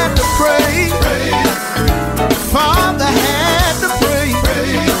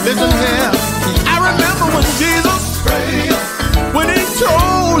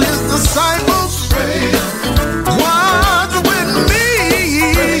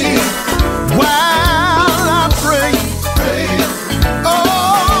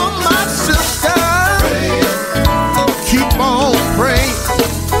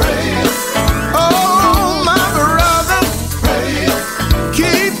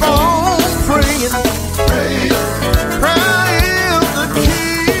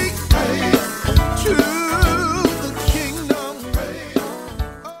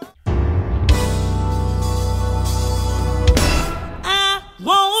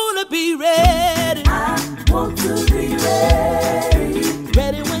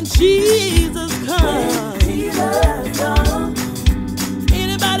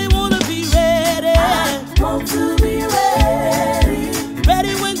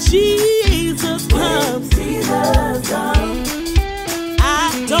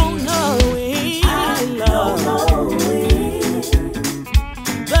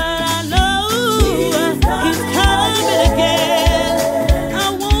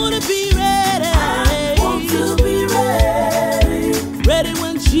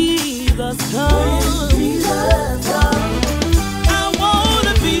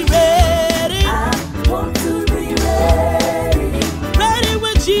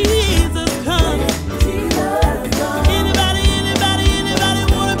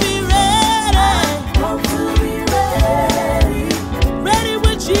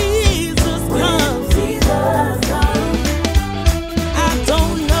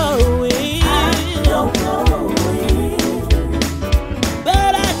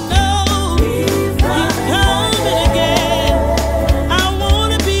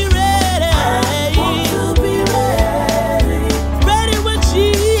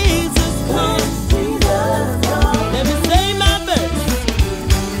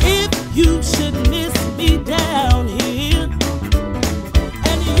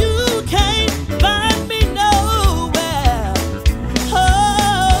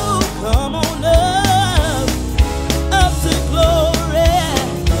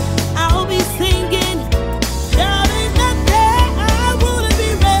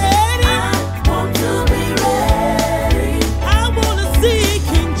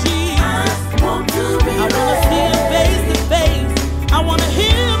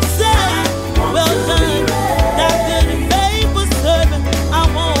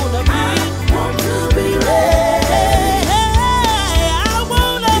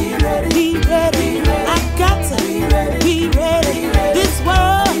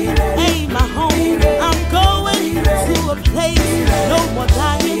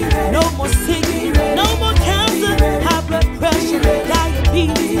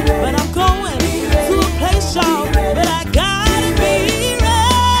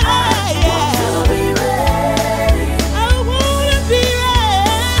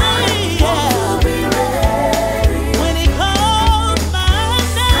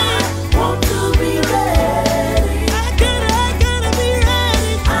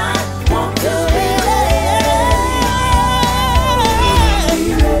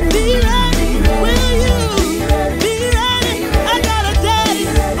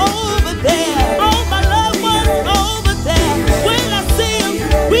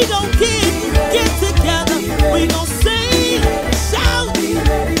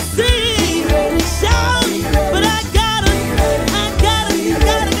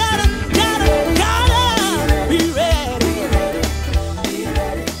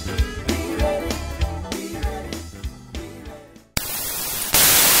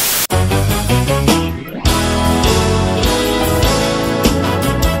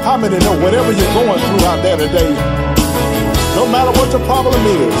 many know whatever you're going through out there today, no matter what your problem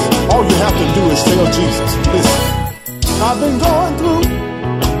is, all you have to do is tell Jesus, listen, I've been going through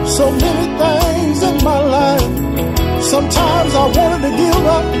so many things in my life. Sometimes I wanted to give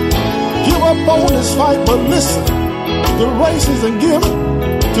up on this fight, but listen, the race isn't given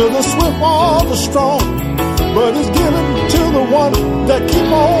to the swift or the strong, but it's given to the one that keep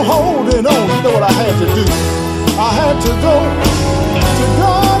on holding on. You know what I had to do? I had to go to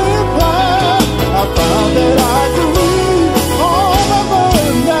God in prayer. I found that I could leave all my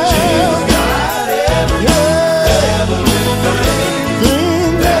burden down. Jesus got everything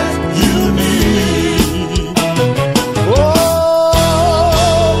that you need. Oh,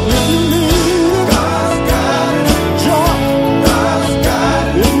 if you need God's got joy, God's got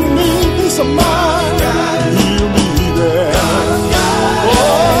if you need peace of mind, He'll be there.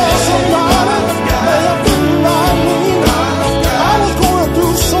 Oh, somebody may have been like me. I was going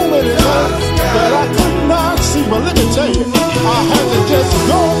through so many things that I could not see. But let me tell you, I had to just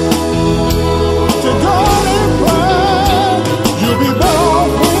go to God in prayer. You'll be better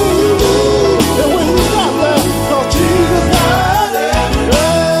off when you leave than when you got there. 'Cause Jesus got everything.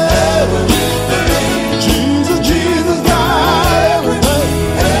 Jesus got everything.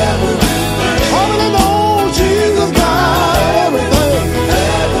 How many know Jesus got everything?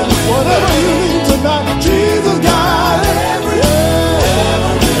 Whatever you need tonight, Jesus got everything.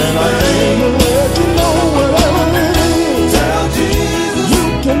 And I came to let you know whatever it is. Tell Jesus. You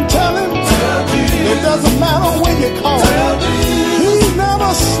can tell Him. It doesn't matter when you call. He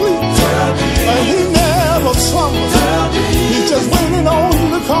never sleeps. And He never slumbers. He's just waiting on you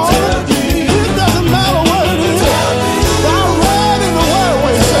to call. It doesn't matter what it is. I read in the Word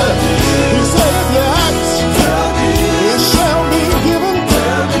where He said, if you ask, it shall be given.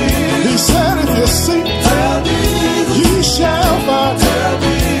 He said, if you seek, ye shall find.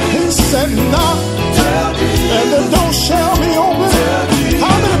 He said, knock, and the door shall be open.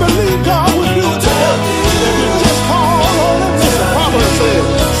 How many believe God would do it today? If you just call on Him, as the prophet said,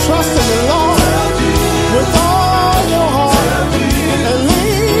 trust in the Lord with all your heart, and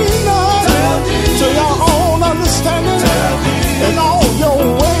lean not to your own understanding, in all your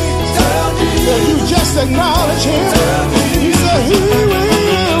ways. If you just acknowledge Him, He said He will.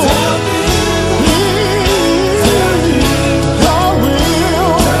 God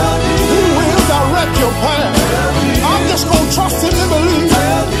will. He will direct your path. I'm just going to trust Him and believe.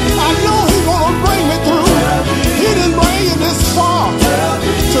 I know He's going to bring me through. He didn't bring you this far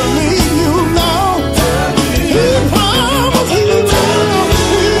to leave you now. He promised He will.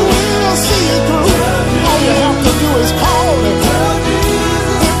 He will see you through. All you have to do is call Him.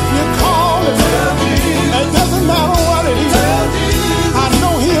 If you call Him, it doesn't matter what it is. I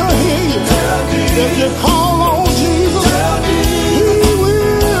know He'll hear you. If you call on Jesus, He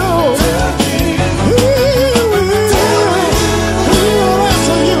will. He will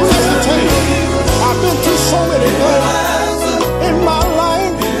answer you. Listen to me. I've been through so many things in my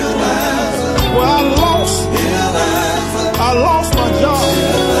life where I lost my job.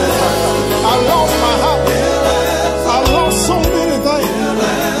 I lost my house. I lost so many things.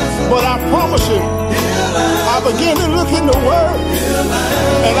 But I promise you, I began to look in the Word,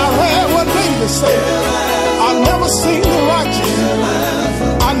 and I read what David said. I never seen the righteous.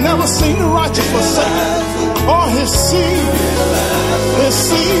 I never seen the righteous forsaken, or his seed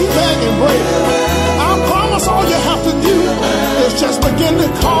begging bread. I promise all you have to do is just begin to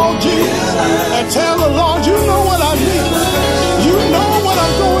call Jesus and tell the Lord, you know what I need. You know what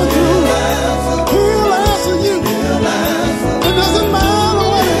I'm going through. He'll answer you. It doesn't matter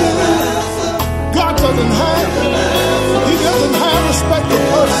what it is. God doesn't have He doesn't have respect of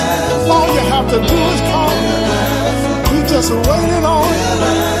person. All you have to do is call Him. He's just waiting on you.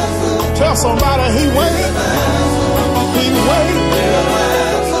 Tell somebody He waiting. He waiting.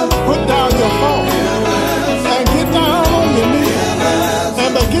 Put down your phone and get down on your knees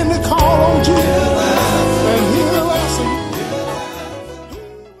and begin to call on Jesus, and He'll answer you.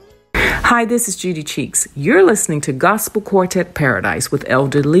 Hi, this is Judy Cheeks. You're listening to Gospel Quartet Paradise with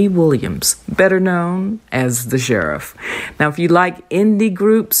Elder Lee Williams, better known as the Sheriff. Now, if you like indie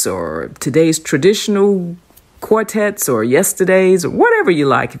groups or today's traditional quartets or yesterday's or whatever you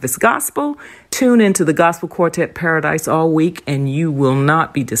like, if it's gospel, tune into the Gospel Quartet Paradise all week and you will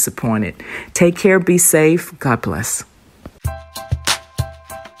not be disappointed. Take care, be safe. God bless.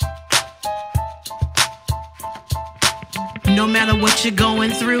 No matter what you're going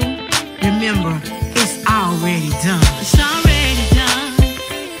through, remember, it's already done. It's already done.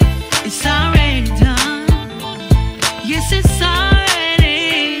 It's already done. Yes, it's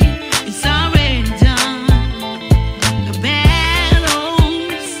already done. The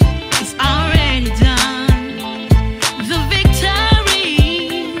battle's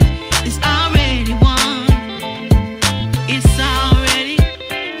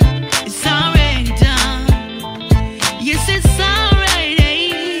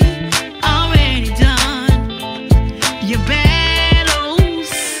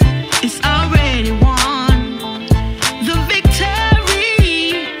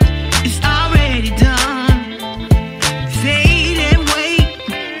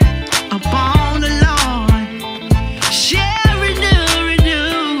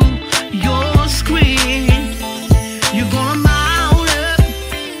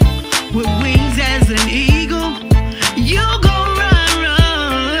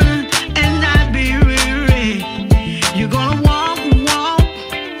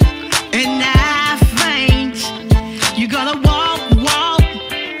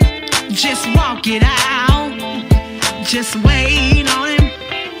work it out. Just wait on him.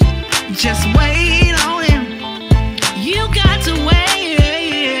 Just wait on him. You got to wait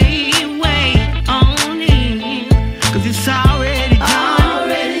on him. 'Cause it's already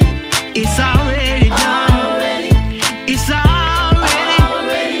done. It's already done. It's already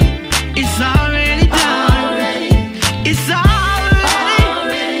done. It's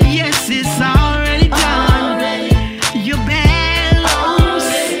already, yes, it's already done. Your battles,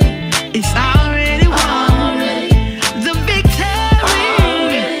 it's already won. The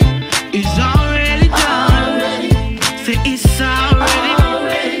victory is already done. Say it's already.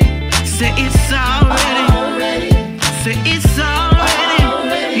 Say it's already. Say it's already.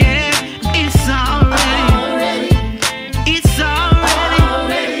 Yeah, it's already. It's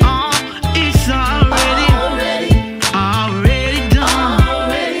already. Oh, it's already. Already done.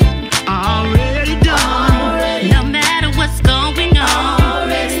 Already done. No matter what's going on,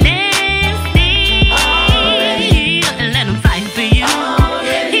 stand still and let him fight for you.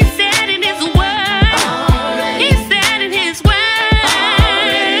 He said in his word,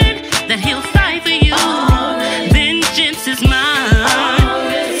 that he'll fight for you. Vengeance is mine,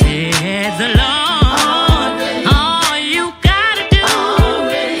 says the Lord. All you gotta do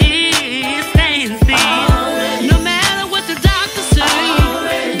is stand still. No matter what the doctors say,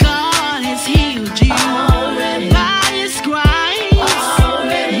 God has healed you. By His stripes,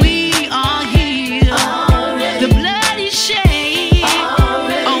 we are healed. The blood He shed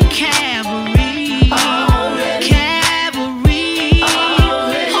on Calvary. Calvary.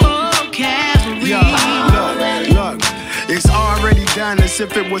 Oh, Calvary. Look, it's already done as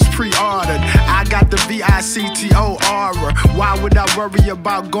if it was pre-ordered. I got the VICTO aura. Why would I worry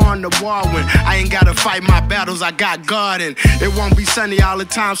about going to war when I ain't gotta fight my battles? I got God, and it won't be sunny all the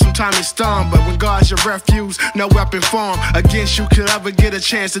time. Sometimes it's storm, but when God's your refuge, no weapon formed against you could ever get a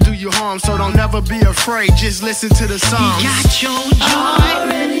chance to do you harm. So don't never be afraid. Just listen to the He songs. got your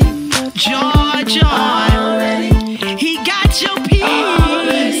joy, joy. He got your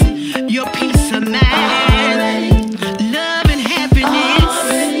peace of mind, love and happiness.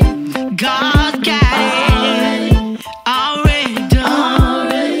 God got it, already done.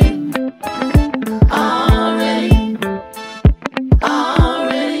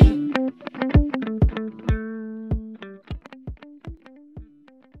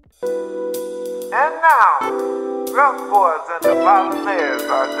 And now, Rough Boys and the Volunteers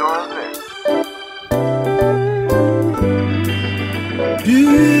are doing this.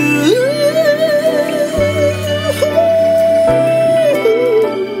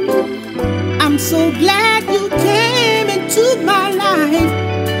 I'm so glad you came into my life.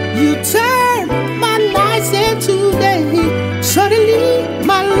 You turned my nights into day. Suddenly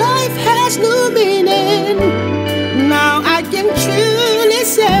my life has new meaning. Now I can truly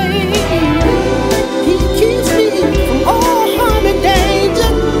say He keeps me from all harm and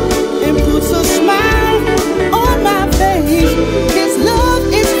danger and puts a smile on my face. His love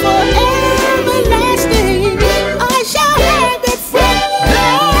is everlasting. I shall have it from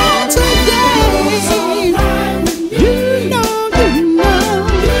now today. You know,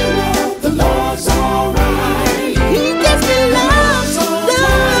 the Lord's alright. He gives me love,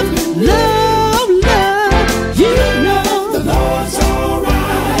 love, love, love. You know, the Lord's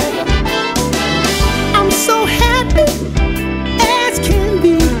alright. I'm so happy as can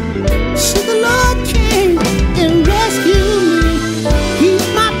be. See, the Lord came and rescued me. He's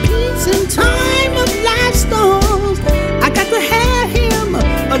my peace in time of life storms. I got to have Him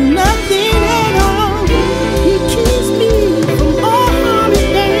or nothing at all. He keeps me from all harm and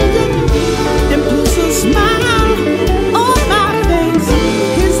danger and puts a smile on my face.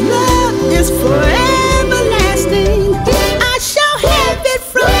 His love is everlasting. I shall have it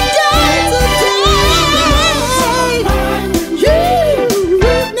from day to day. You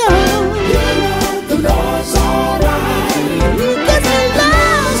know, the Lord's alright. He gives me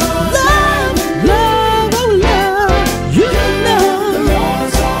love, love, love, oh love. You know, the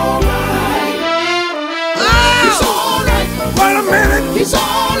Lord's alright.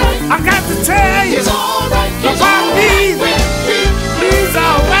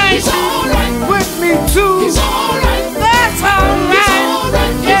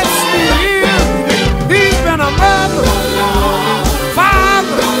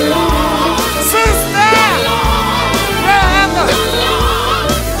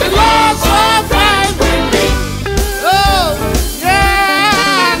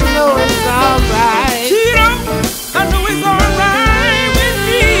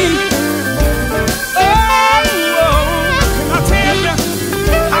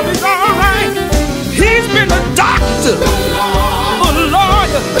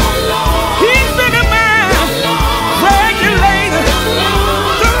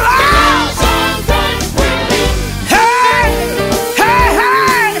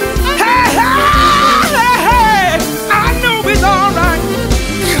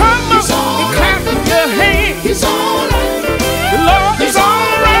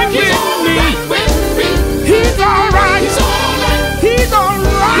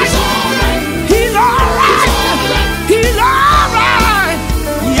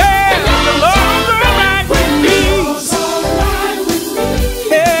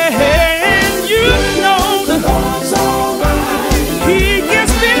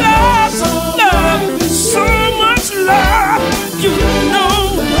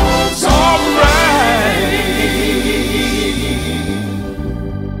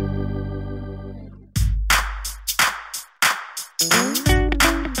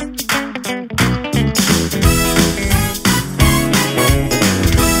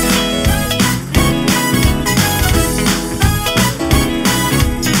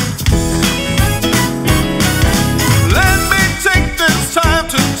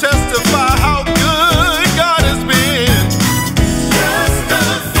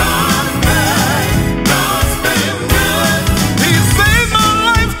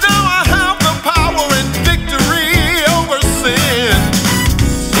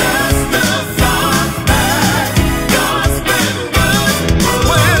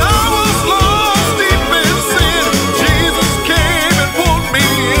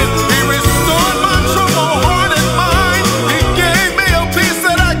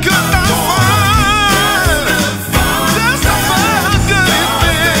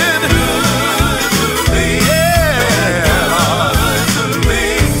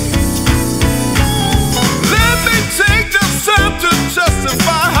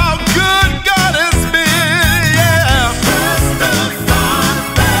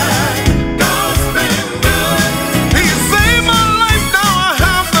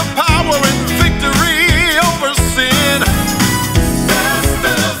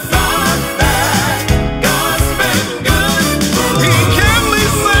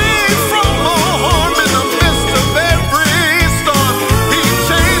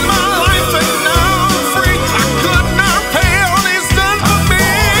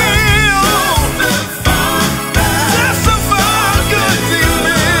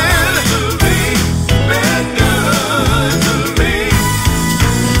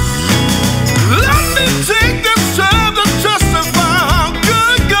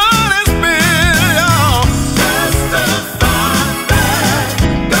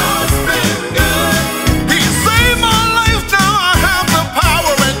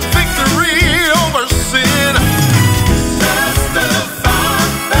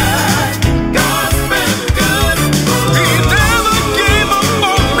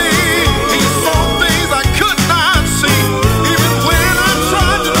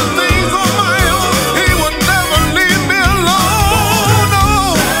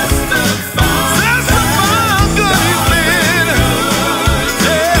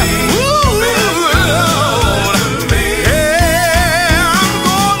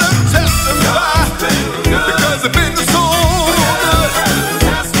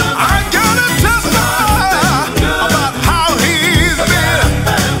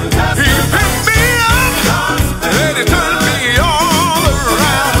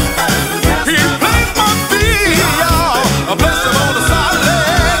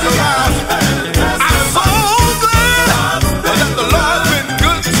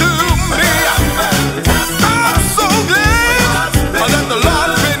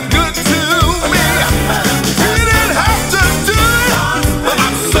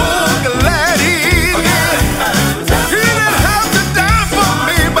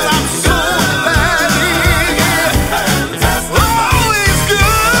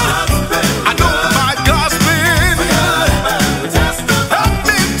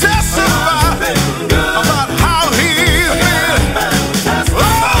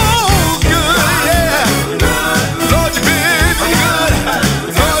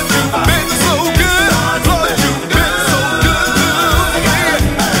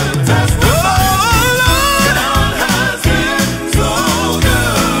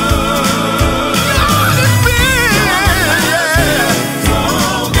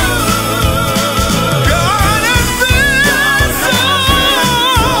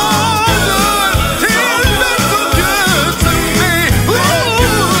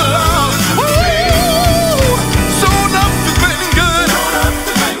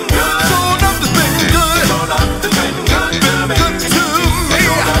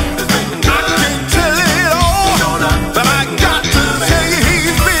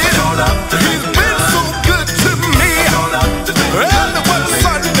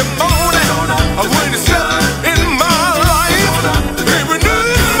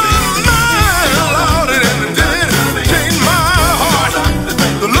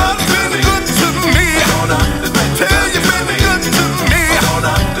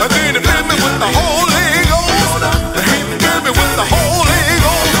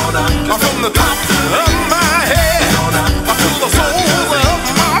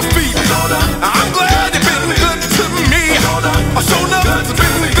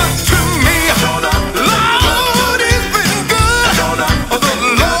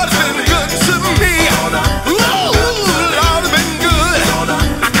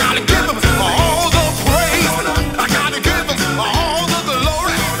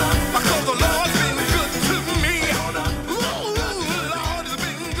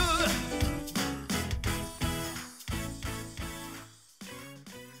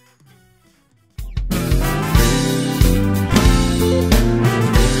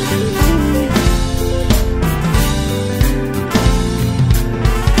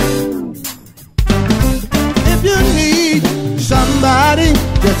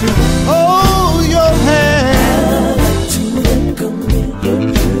 just to hold your hand.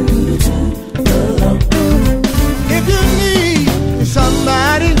 If you need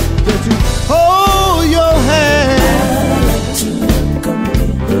somebody just to hold your hand.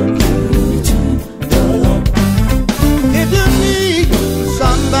 If you need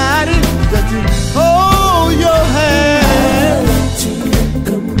somebody just to hold your hand.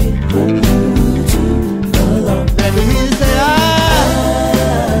 Let me hear you say,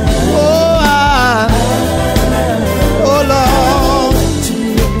 oh Lord.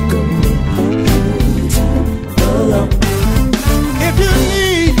 If you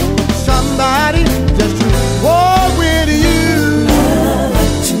need somebody just to walk with you,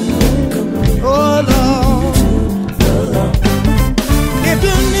 oh Lord. If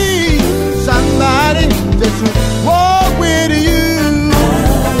you need somebody just to walk with you,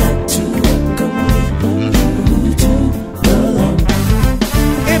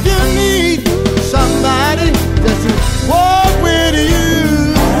 if you need somebody just to walk with you,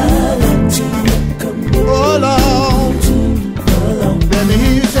 oh Lord. Let me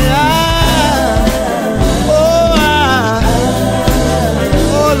hear you say, oh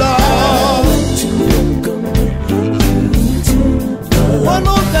Lord. One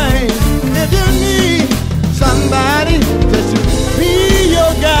more thing, if you need somebody just to be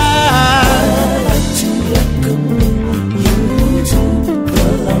your guide,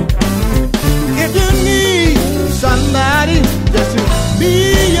 if you need somebody just to be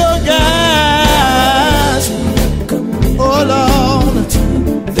your guide, oh Lord.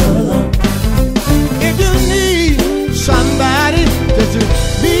 If you need somebody just to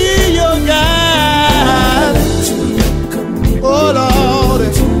be your guide, oh Lord.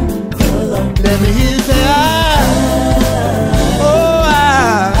 Let me hear you say, oh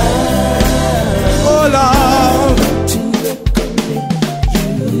Lord.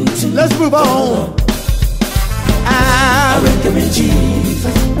 Let's move on. I recommend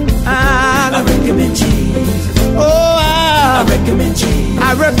Jesus. I recommend Jesus. Oh, I recommend Jesus.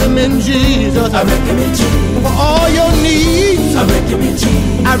 I recommend Jesus. I recommend Jesus. For all your needs. I recommend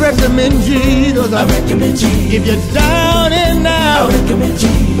Jesus. I recommend Jesus. I recommend Jesus. If you're down and out. I recommend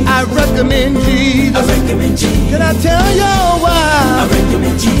Jesus. I recommend Jesus. I recommend Jesus. Can I tell you why? I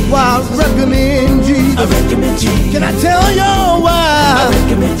recommend Jesus. Why I recommend Jesus. I recommend Jesus. Can I tell you why? I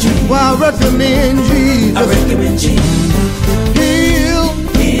recommend Jesus. Why I recommend Jesus. I recommend Jesus.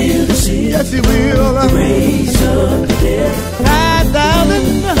 Heal the sick. Yes, He will. Raise up the dead.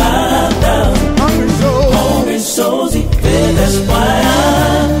 5,000 hungry souls He fed. That's why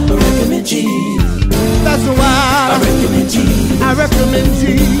I recommend Jesus. That's why I recommend Jesus. I recommend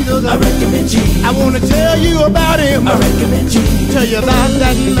Jesus. I recommend Jesus. I want to tell you about Him. I recommend Jesus. Tell you about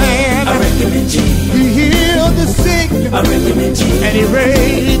that man. I recommend Jesus. He healed the sick. I recommend Jesus. And He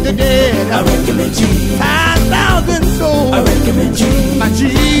raised the dead. I recommend Jesus. 5,000 souls. I recommend Jesus. My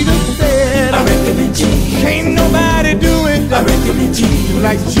Jesus said. I recommend Jesus. Can't nobody do it. I recommend Jesus.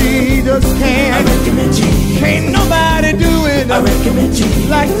 Like Jesus can. I recommend Jesus. Can't nobody do it. I recommend Jesus.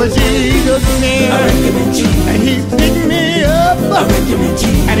 Like my Jesus can. I recommend Jesus. And He picked me up. I recommend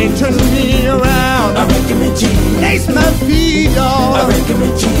Jesus. And He turned me around. I recommend Jesus. Placed my feet on. I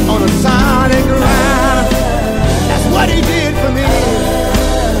recommend Jesus. On a solid ground. That's what He did for me.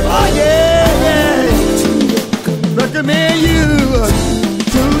 Oh yeah, yeah. Recommend you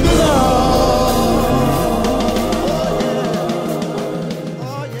to the Lord.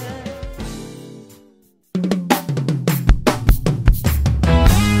 Oh yeah.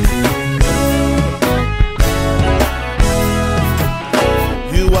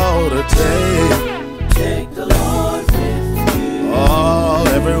 You ought to take the Lord with you. All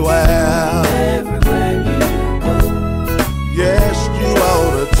everywhere. Everywhere you go. Yes, you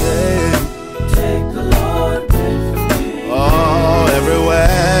ought to take the Lord with you. All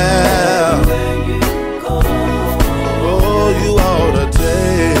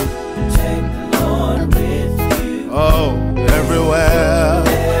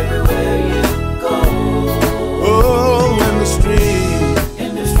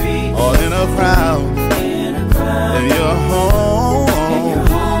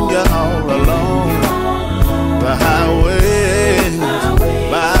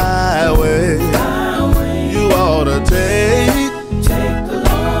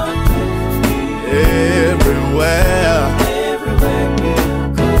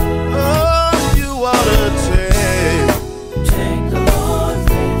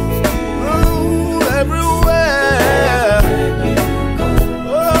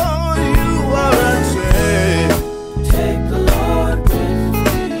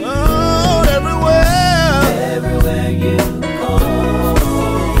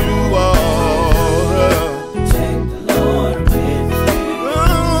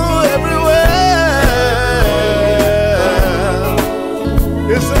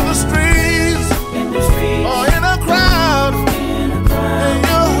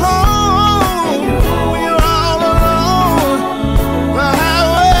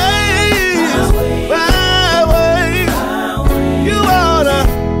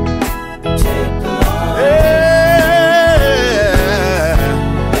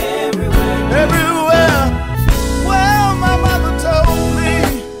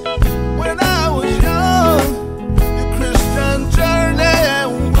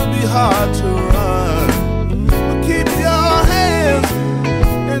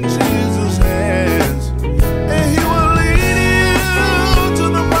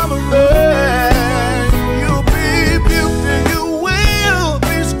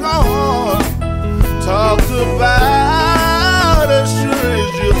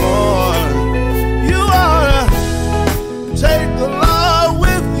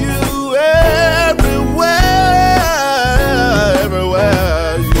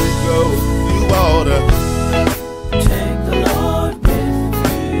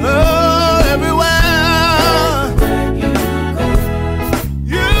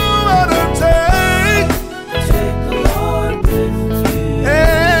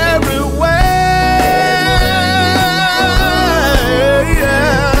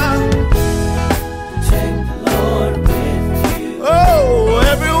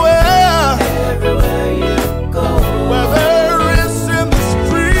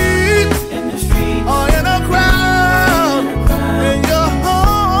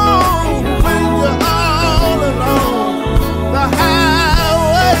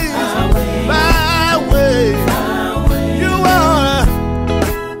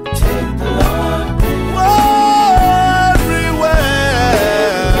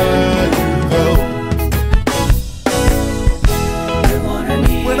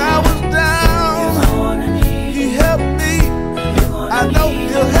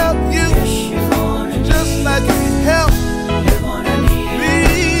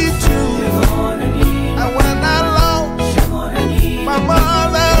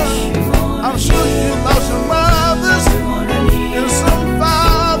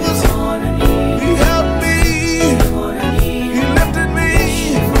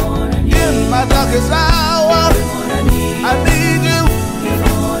darkest hour. I need you.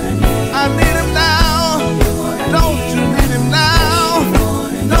 I need him now. Don't you need him now?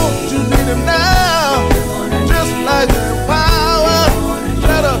 Don't you need him now? Just like power,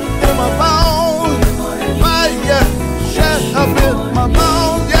 shut up in my bones. Fire, shut up in my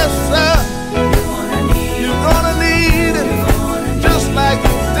bones. Yes, sir. You're gonna need it, just like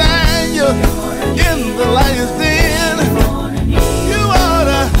Daniel in the lion's den. You ought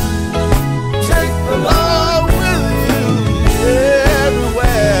to take the Lord with you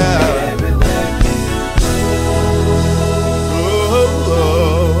everywhere. Oh, oh.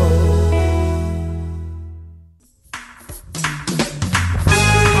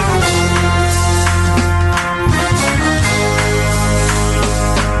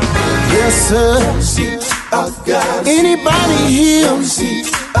 Yes, sir. Anybody here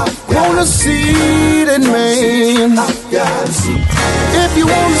wanna see that man? If you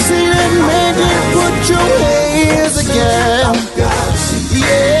wanna see that man, then put your hands together.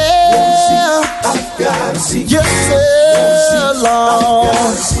 Yeah. Yes, sir,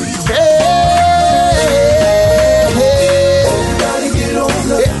 Lord. Hey.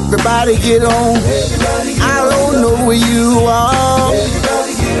 Everybody get on. I don't know where you are.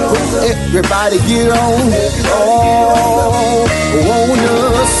 Everybody get on. Oh,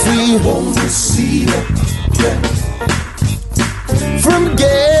 wanna see from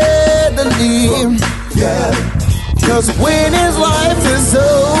Galilee. 'Cause when his life is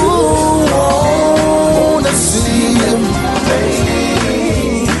over, wanna see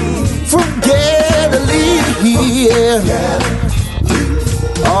from Galilee.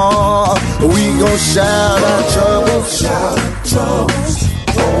 Oh, we gon' shout our troubles.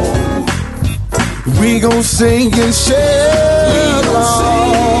 We gon' sing and shout.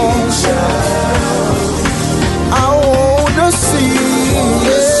 I wanna see.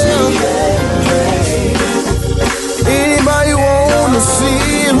 Anybody wanna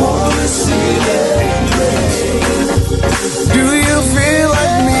see? Do you feel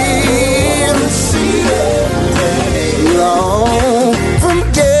like me? No, from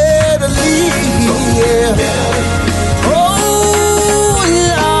Galilee. Oh,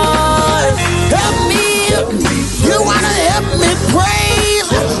 Lord, help me. You wanna help me praise?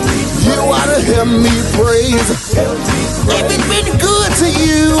 You wanna help me praise? If it's been good to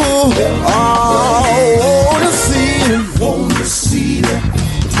you, I wanna see.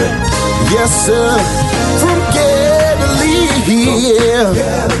 Yes, sir, from Galilee.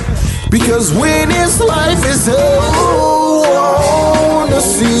 Because when his life is over, I wanna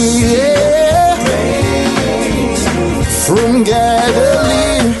see. From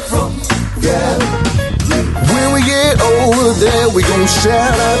Galilee. When we get over there, we gon'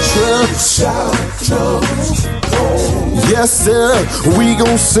 shout our troubles. Yes, sir, we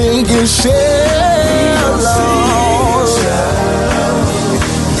gon' sing and shout, Lord.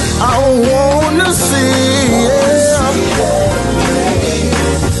 I wanna see.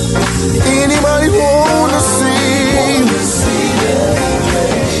 Anybody wanna see?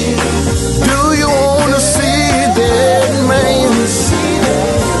 Do you wanna see that man?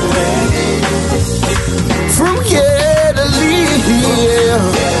 From Galilee.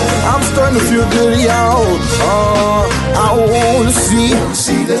 I'm starting to feel good, y'all. I wanna see.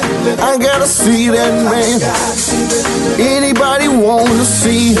 I gotta see that man. Anybody wanna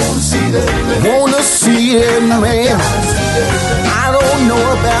see? Wanna see that man? I don't know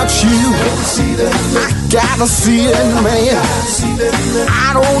about you. I gotta see that man. I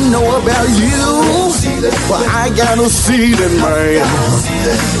don't know about you, but I gotta see that man.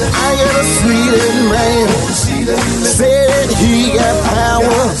 I gotta see that man. Said he got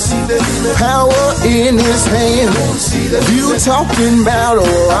power in his hand. You talking about a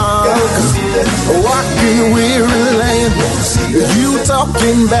rockin' weary land. You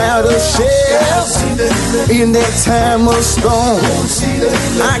talking about a chef in that time of storm.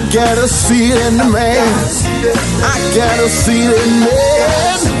 I gotta see that man. I gotta see that man.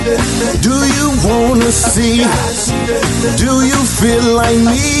 Do you wanna see? Do you feel like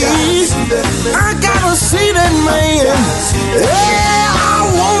me? I gotta see that man. Yeah, I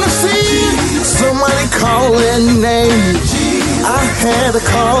wanna see. Somebody call that name. I had to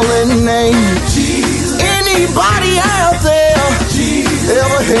call that name. Anybody out there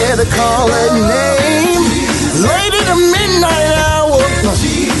ever had to call that name? Late in the midnight hour,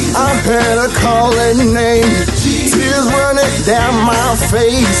 I had to call that name. Tears running down my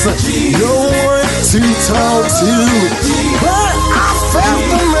face, no one to talk to. But I felt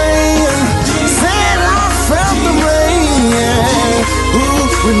the rain, said I felt the rain. Who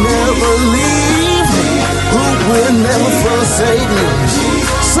would never leave? Who would never forsake me?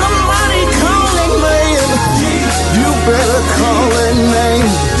 Somebody call that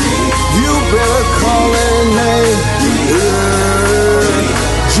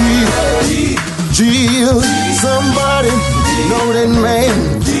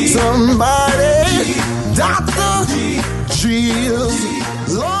doctor, she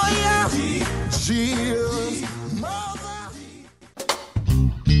is lawyer, she is mother.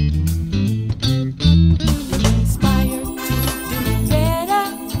 Inspired to do better.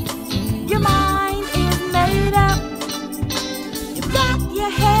 Your mind is made up. You've got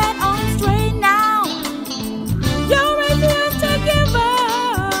your head on straight now. You're refused to give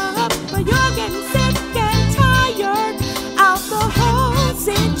up, but you're getting sick and tired of the whole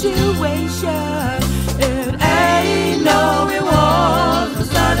situation. It ain't no reward for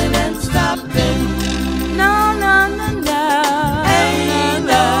starting and stopping. No, no, no, no. Ain't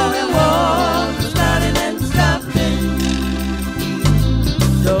no reward for starting and stopping.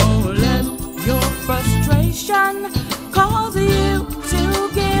 Don't let your frustration cause you to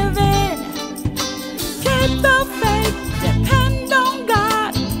give in. Keep the faith, depend on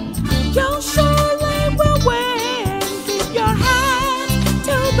God. You surely will win. Keep your hand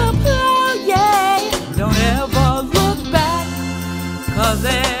to the plow, yeah.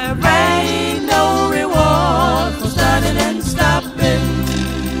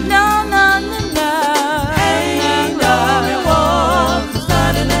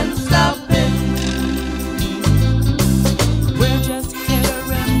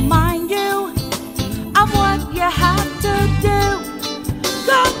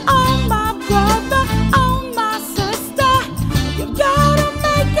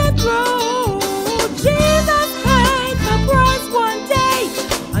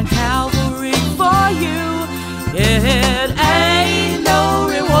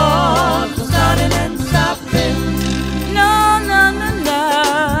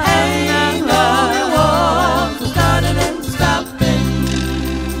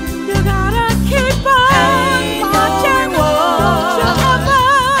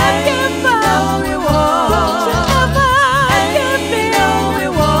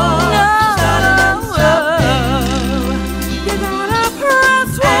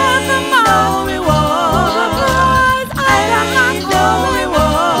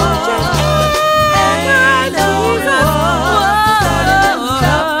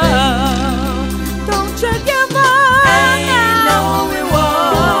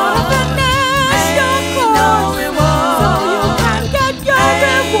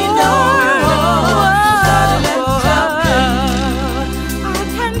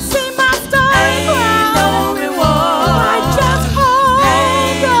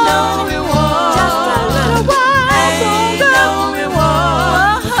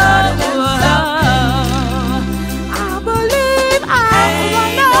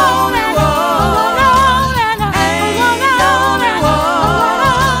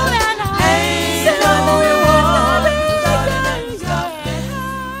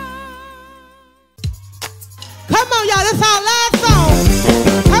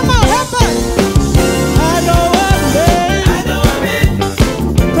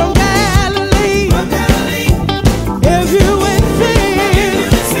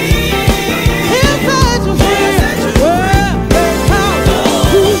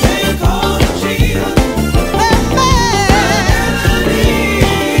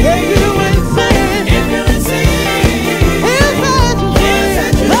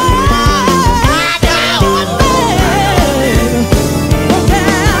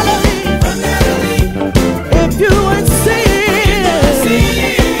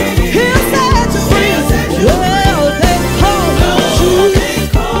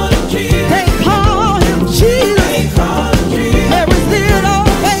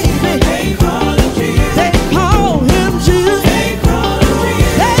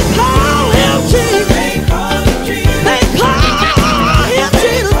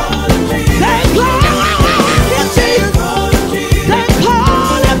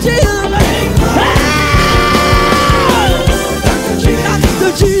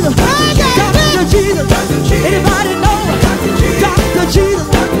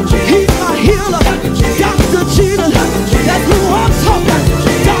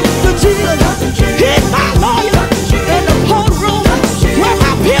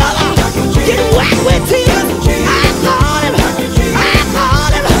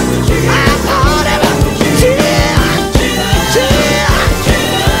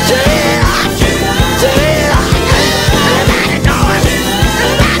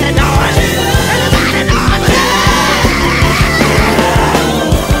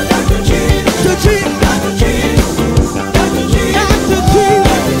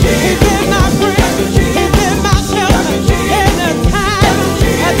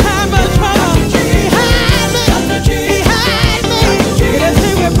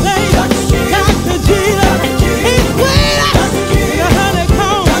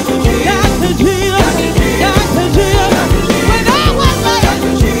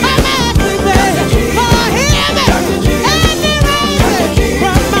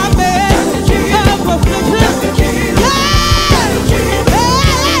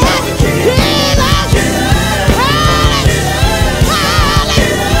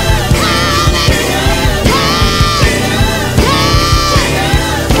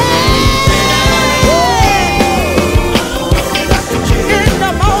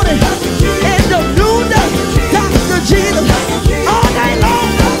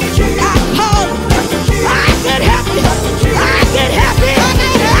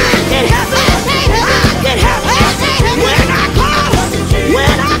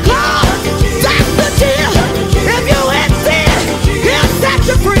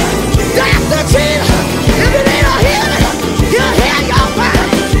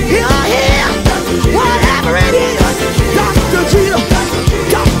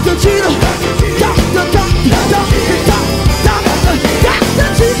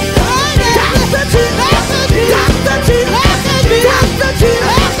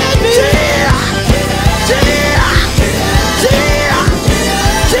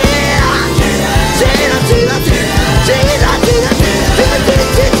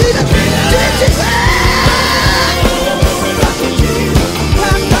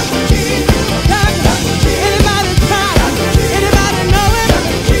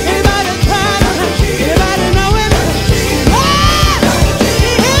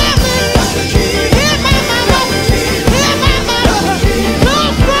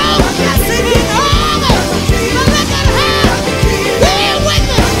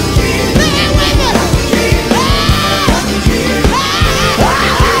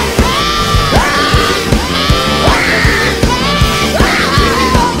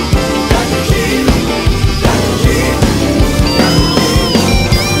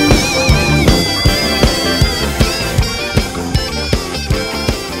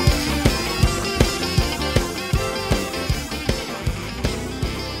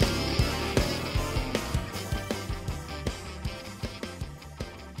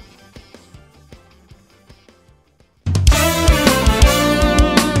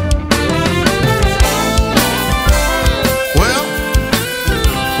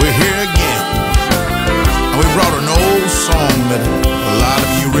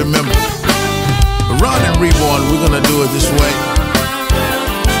 gonna do it this way.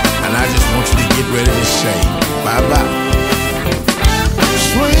 And I just want you to get ready to say bye-bye.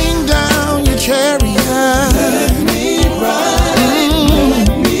 Swing down your chariot. Let me ride.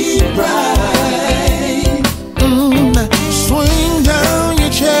 Let me ride. Swing down your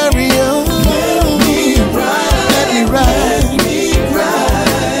chariot. Let me ride. Let me ride. Let me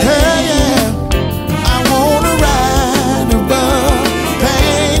ride. Hey, yeah. I wanna ride above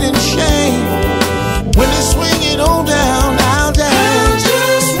pain and shame. When they swing it on down, I'll dance.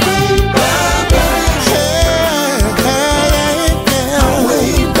 Just swing bye-bye. Hey, hey.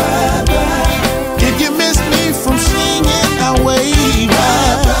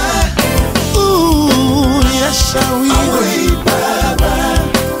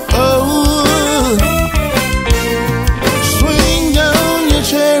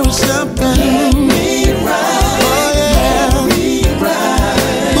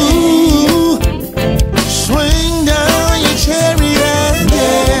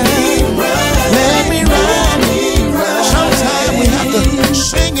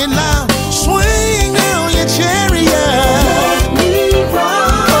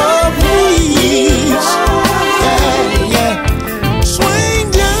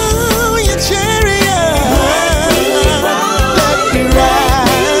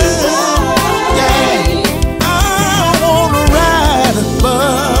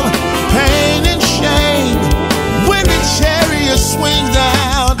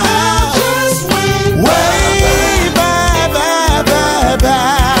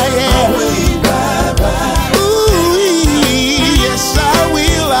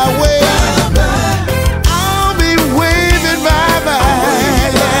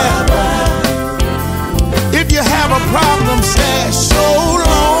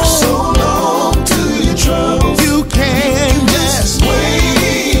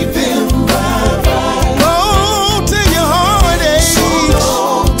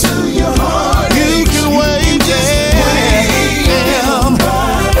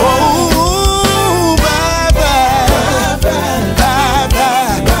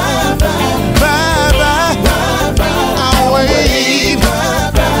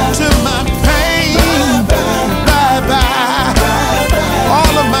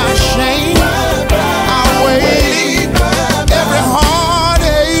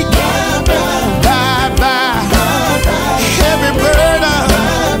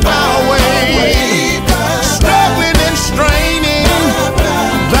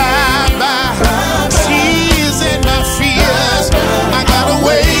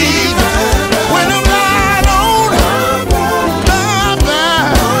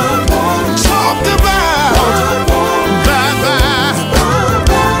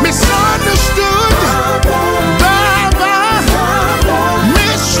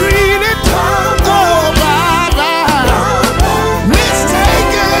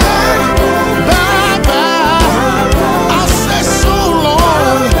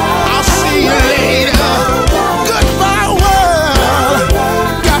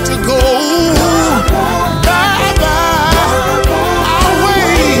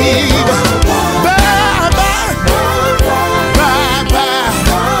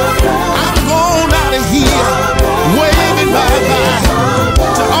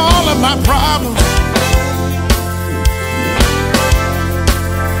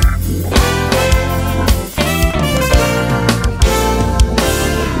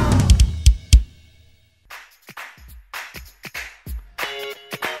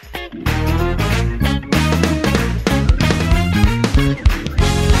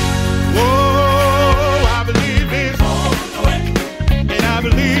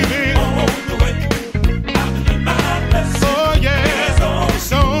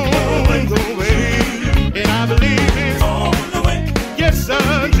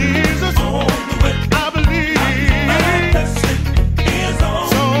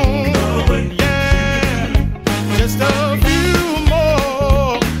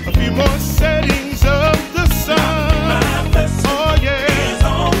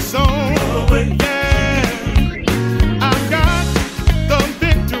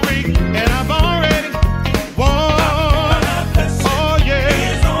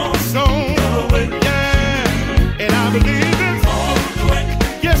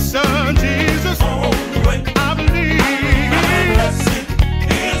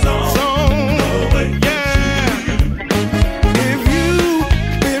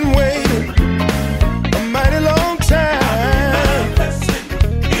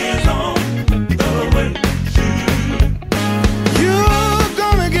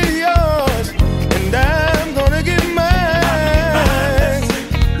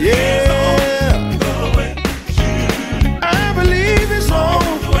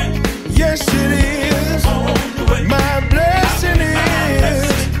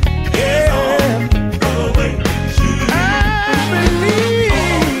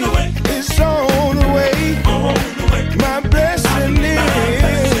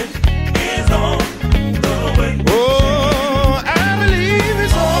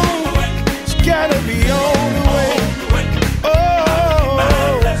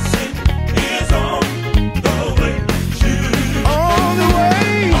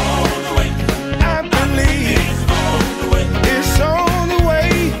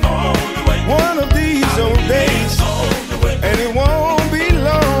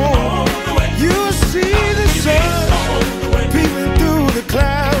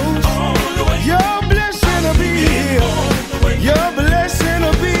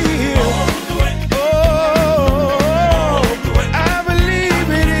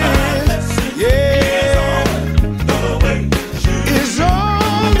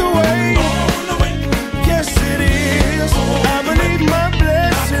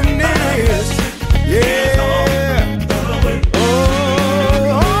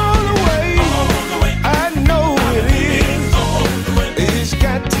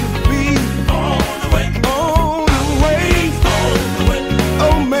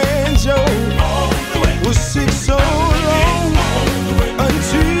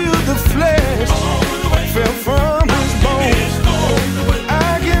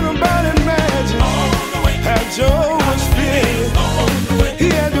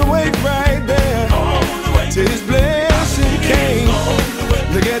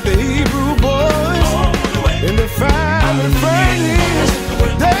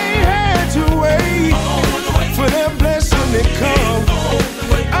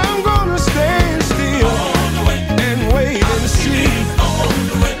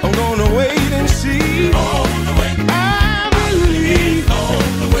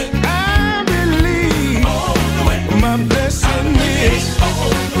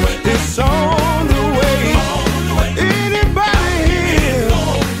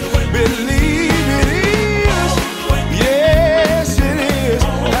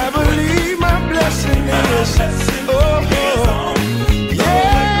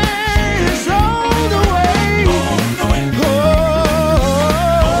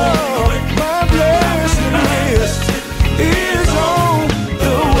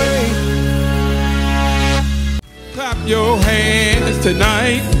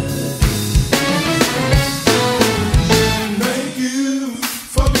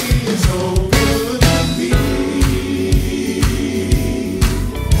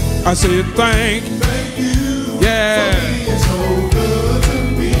 I said thank you. Yeah.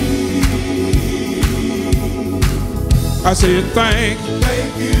 I said thank you.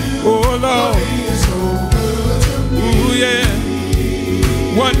 Oh Lord. Ooh yeah.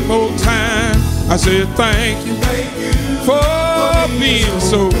 One more time. I said thank you for being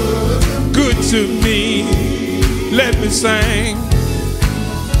so good to me. Let me sing.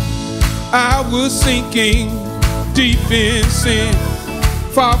 I was sinking deep in sin,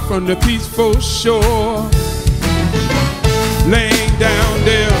 far from the peaceful shore, laying down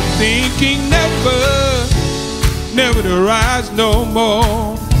there thinking never to rise no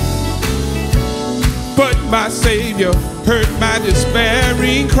more. But my Savior heard my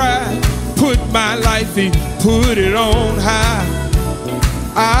despairing cry, put my life, He put it on high.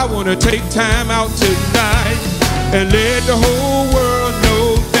 I want to take time out tonight and let the whole world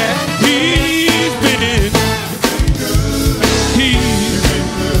know that He's been good.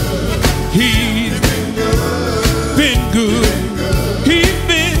 He's been good. He's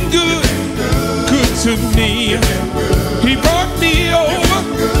been good to me. He brought me over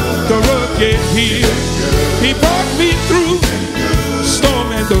the rugged hill. He brought me through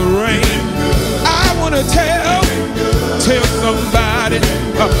storm and the rain. I want to tell somebody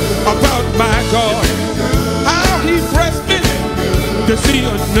about my God, how He blessed me to see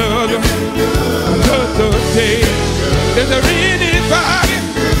another day. Is there anybody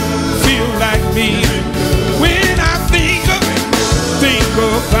feel like me when I think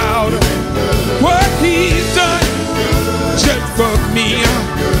about what He's done just for me?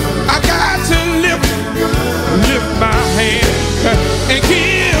 I got to lift my hand and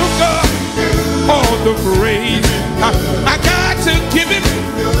give God all the praise. I got to give Him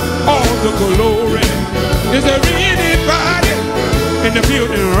all the glory. Is there anybody in the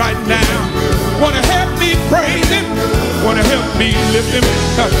building right now want to help me praise Him? Want to help me lift Him?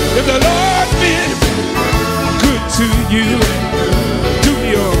 If the Lord's been good to you, do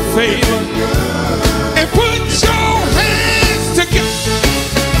me a favor and put your hands together.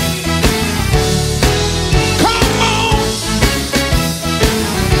 Come on.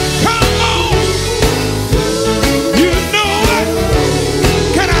 You know what?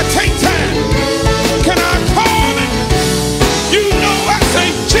 Can I take time? Can I call it? You know I say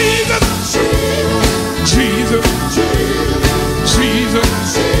Jesus. Jesus. Jesus.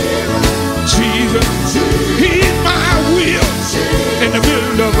 Jesus. He's my wheel in the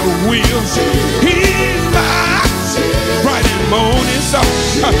middle of a wheel. He's my bright and morning star.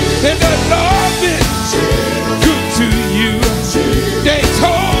 And the Lord been good to you. They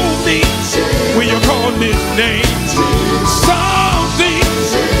told me when you call His name, something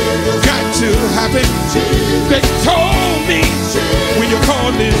got to happen. They told me when you call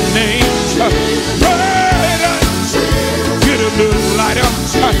His name, burden get a little lighter.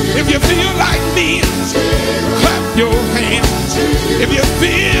 If you feel like me, clap your hands. If you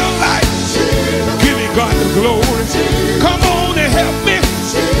feel like giving God the glory, come on and help me.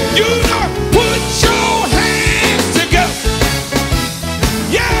 You know, put your hands together.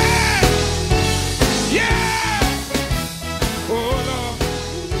 Yeah, yeah. Oh Lord,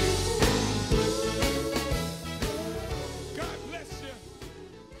 God bless you.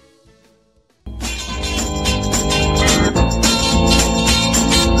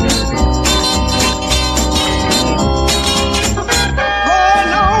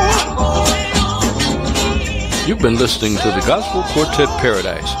 You've been listening to the Gospel Quartet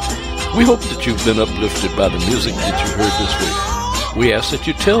Paradise. We hope that you've been uplifted by the music that you heard this week. We ask that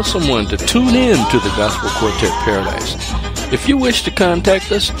you tell someone to tune in to the Gospel Quartet Paradise. If you wish to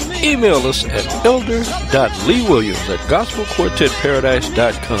contact us, email us at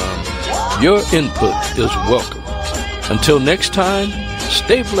elder.leewilliams@gospelquartetparadise.com. Your input is welcome. Until next time,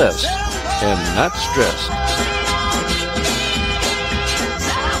 stay blessed and not stressed.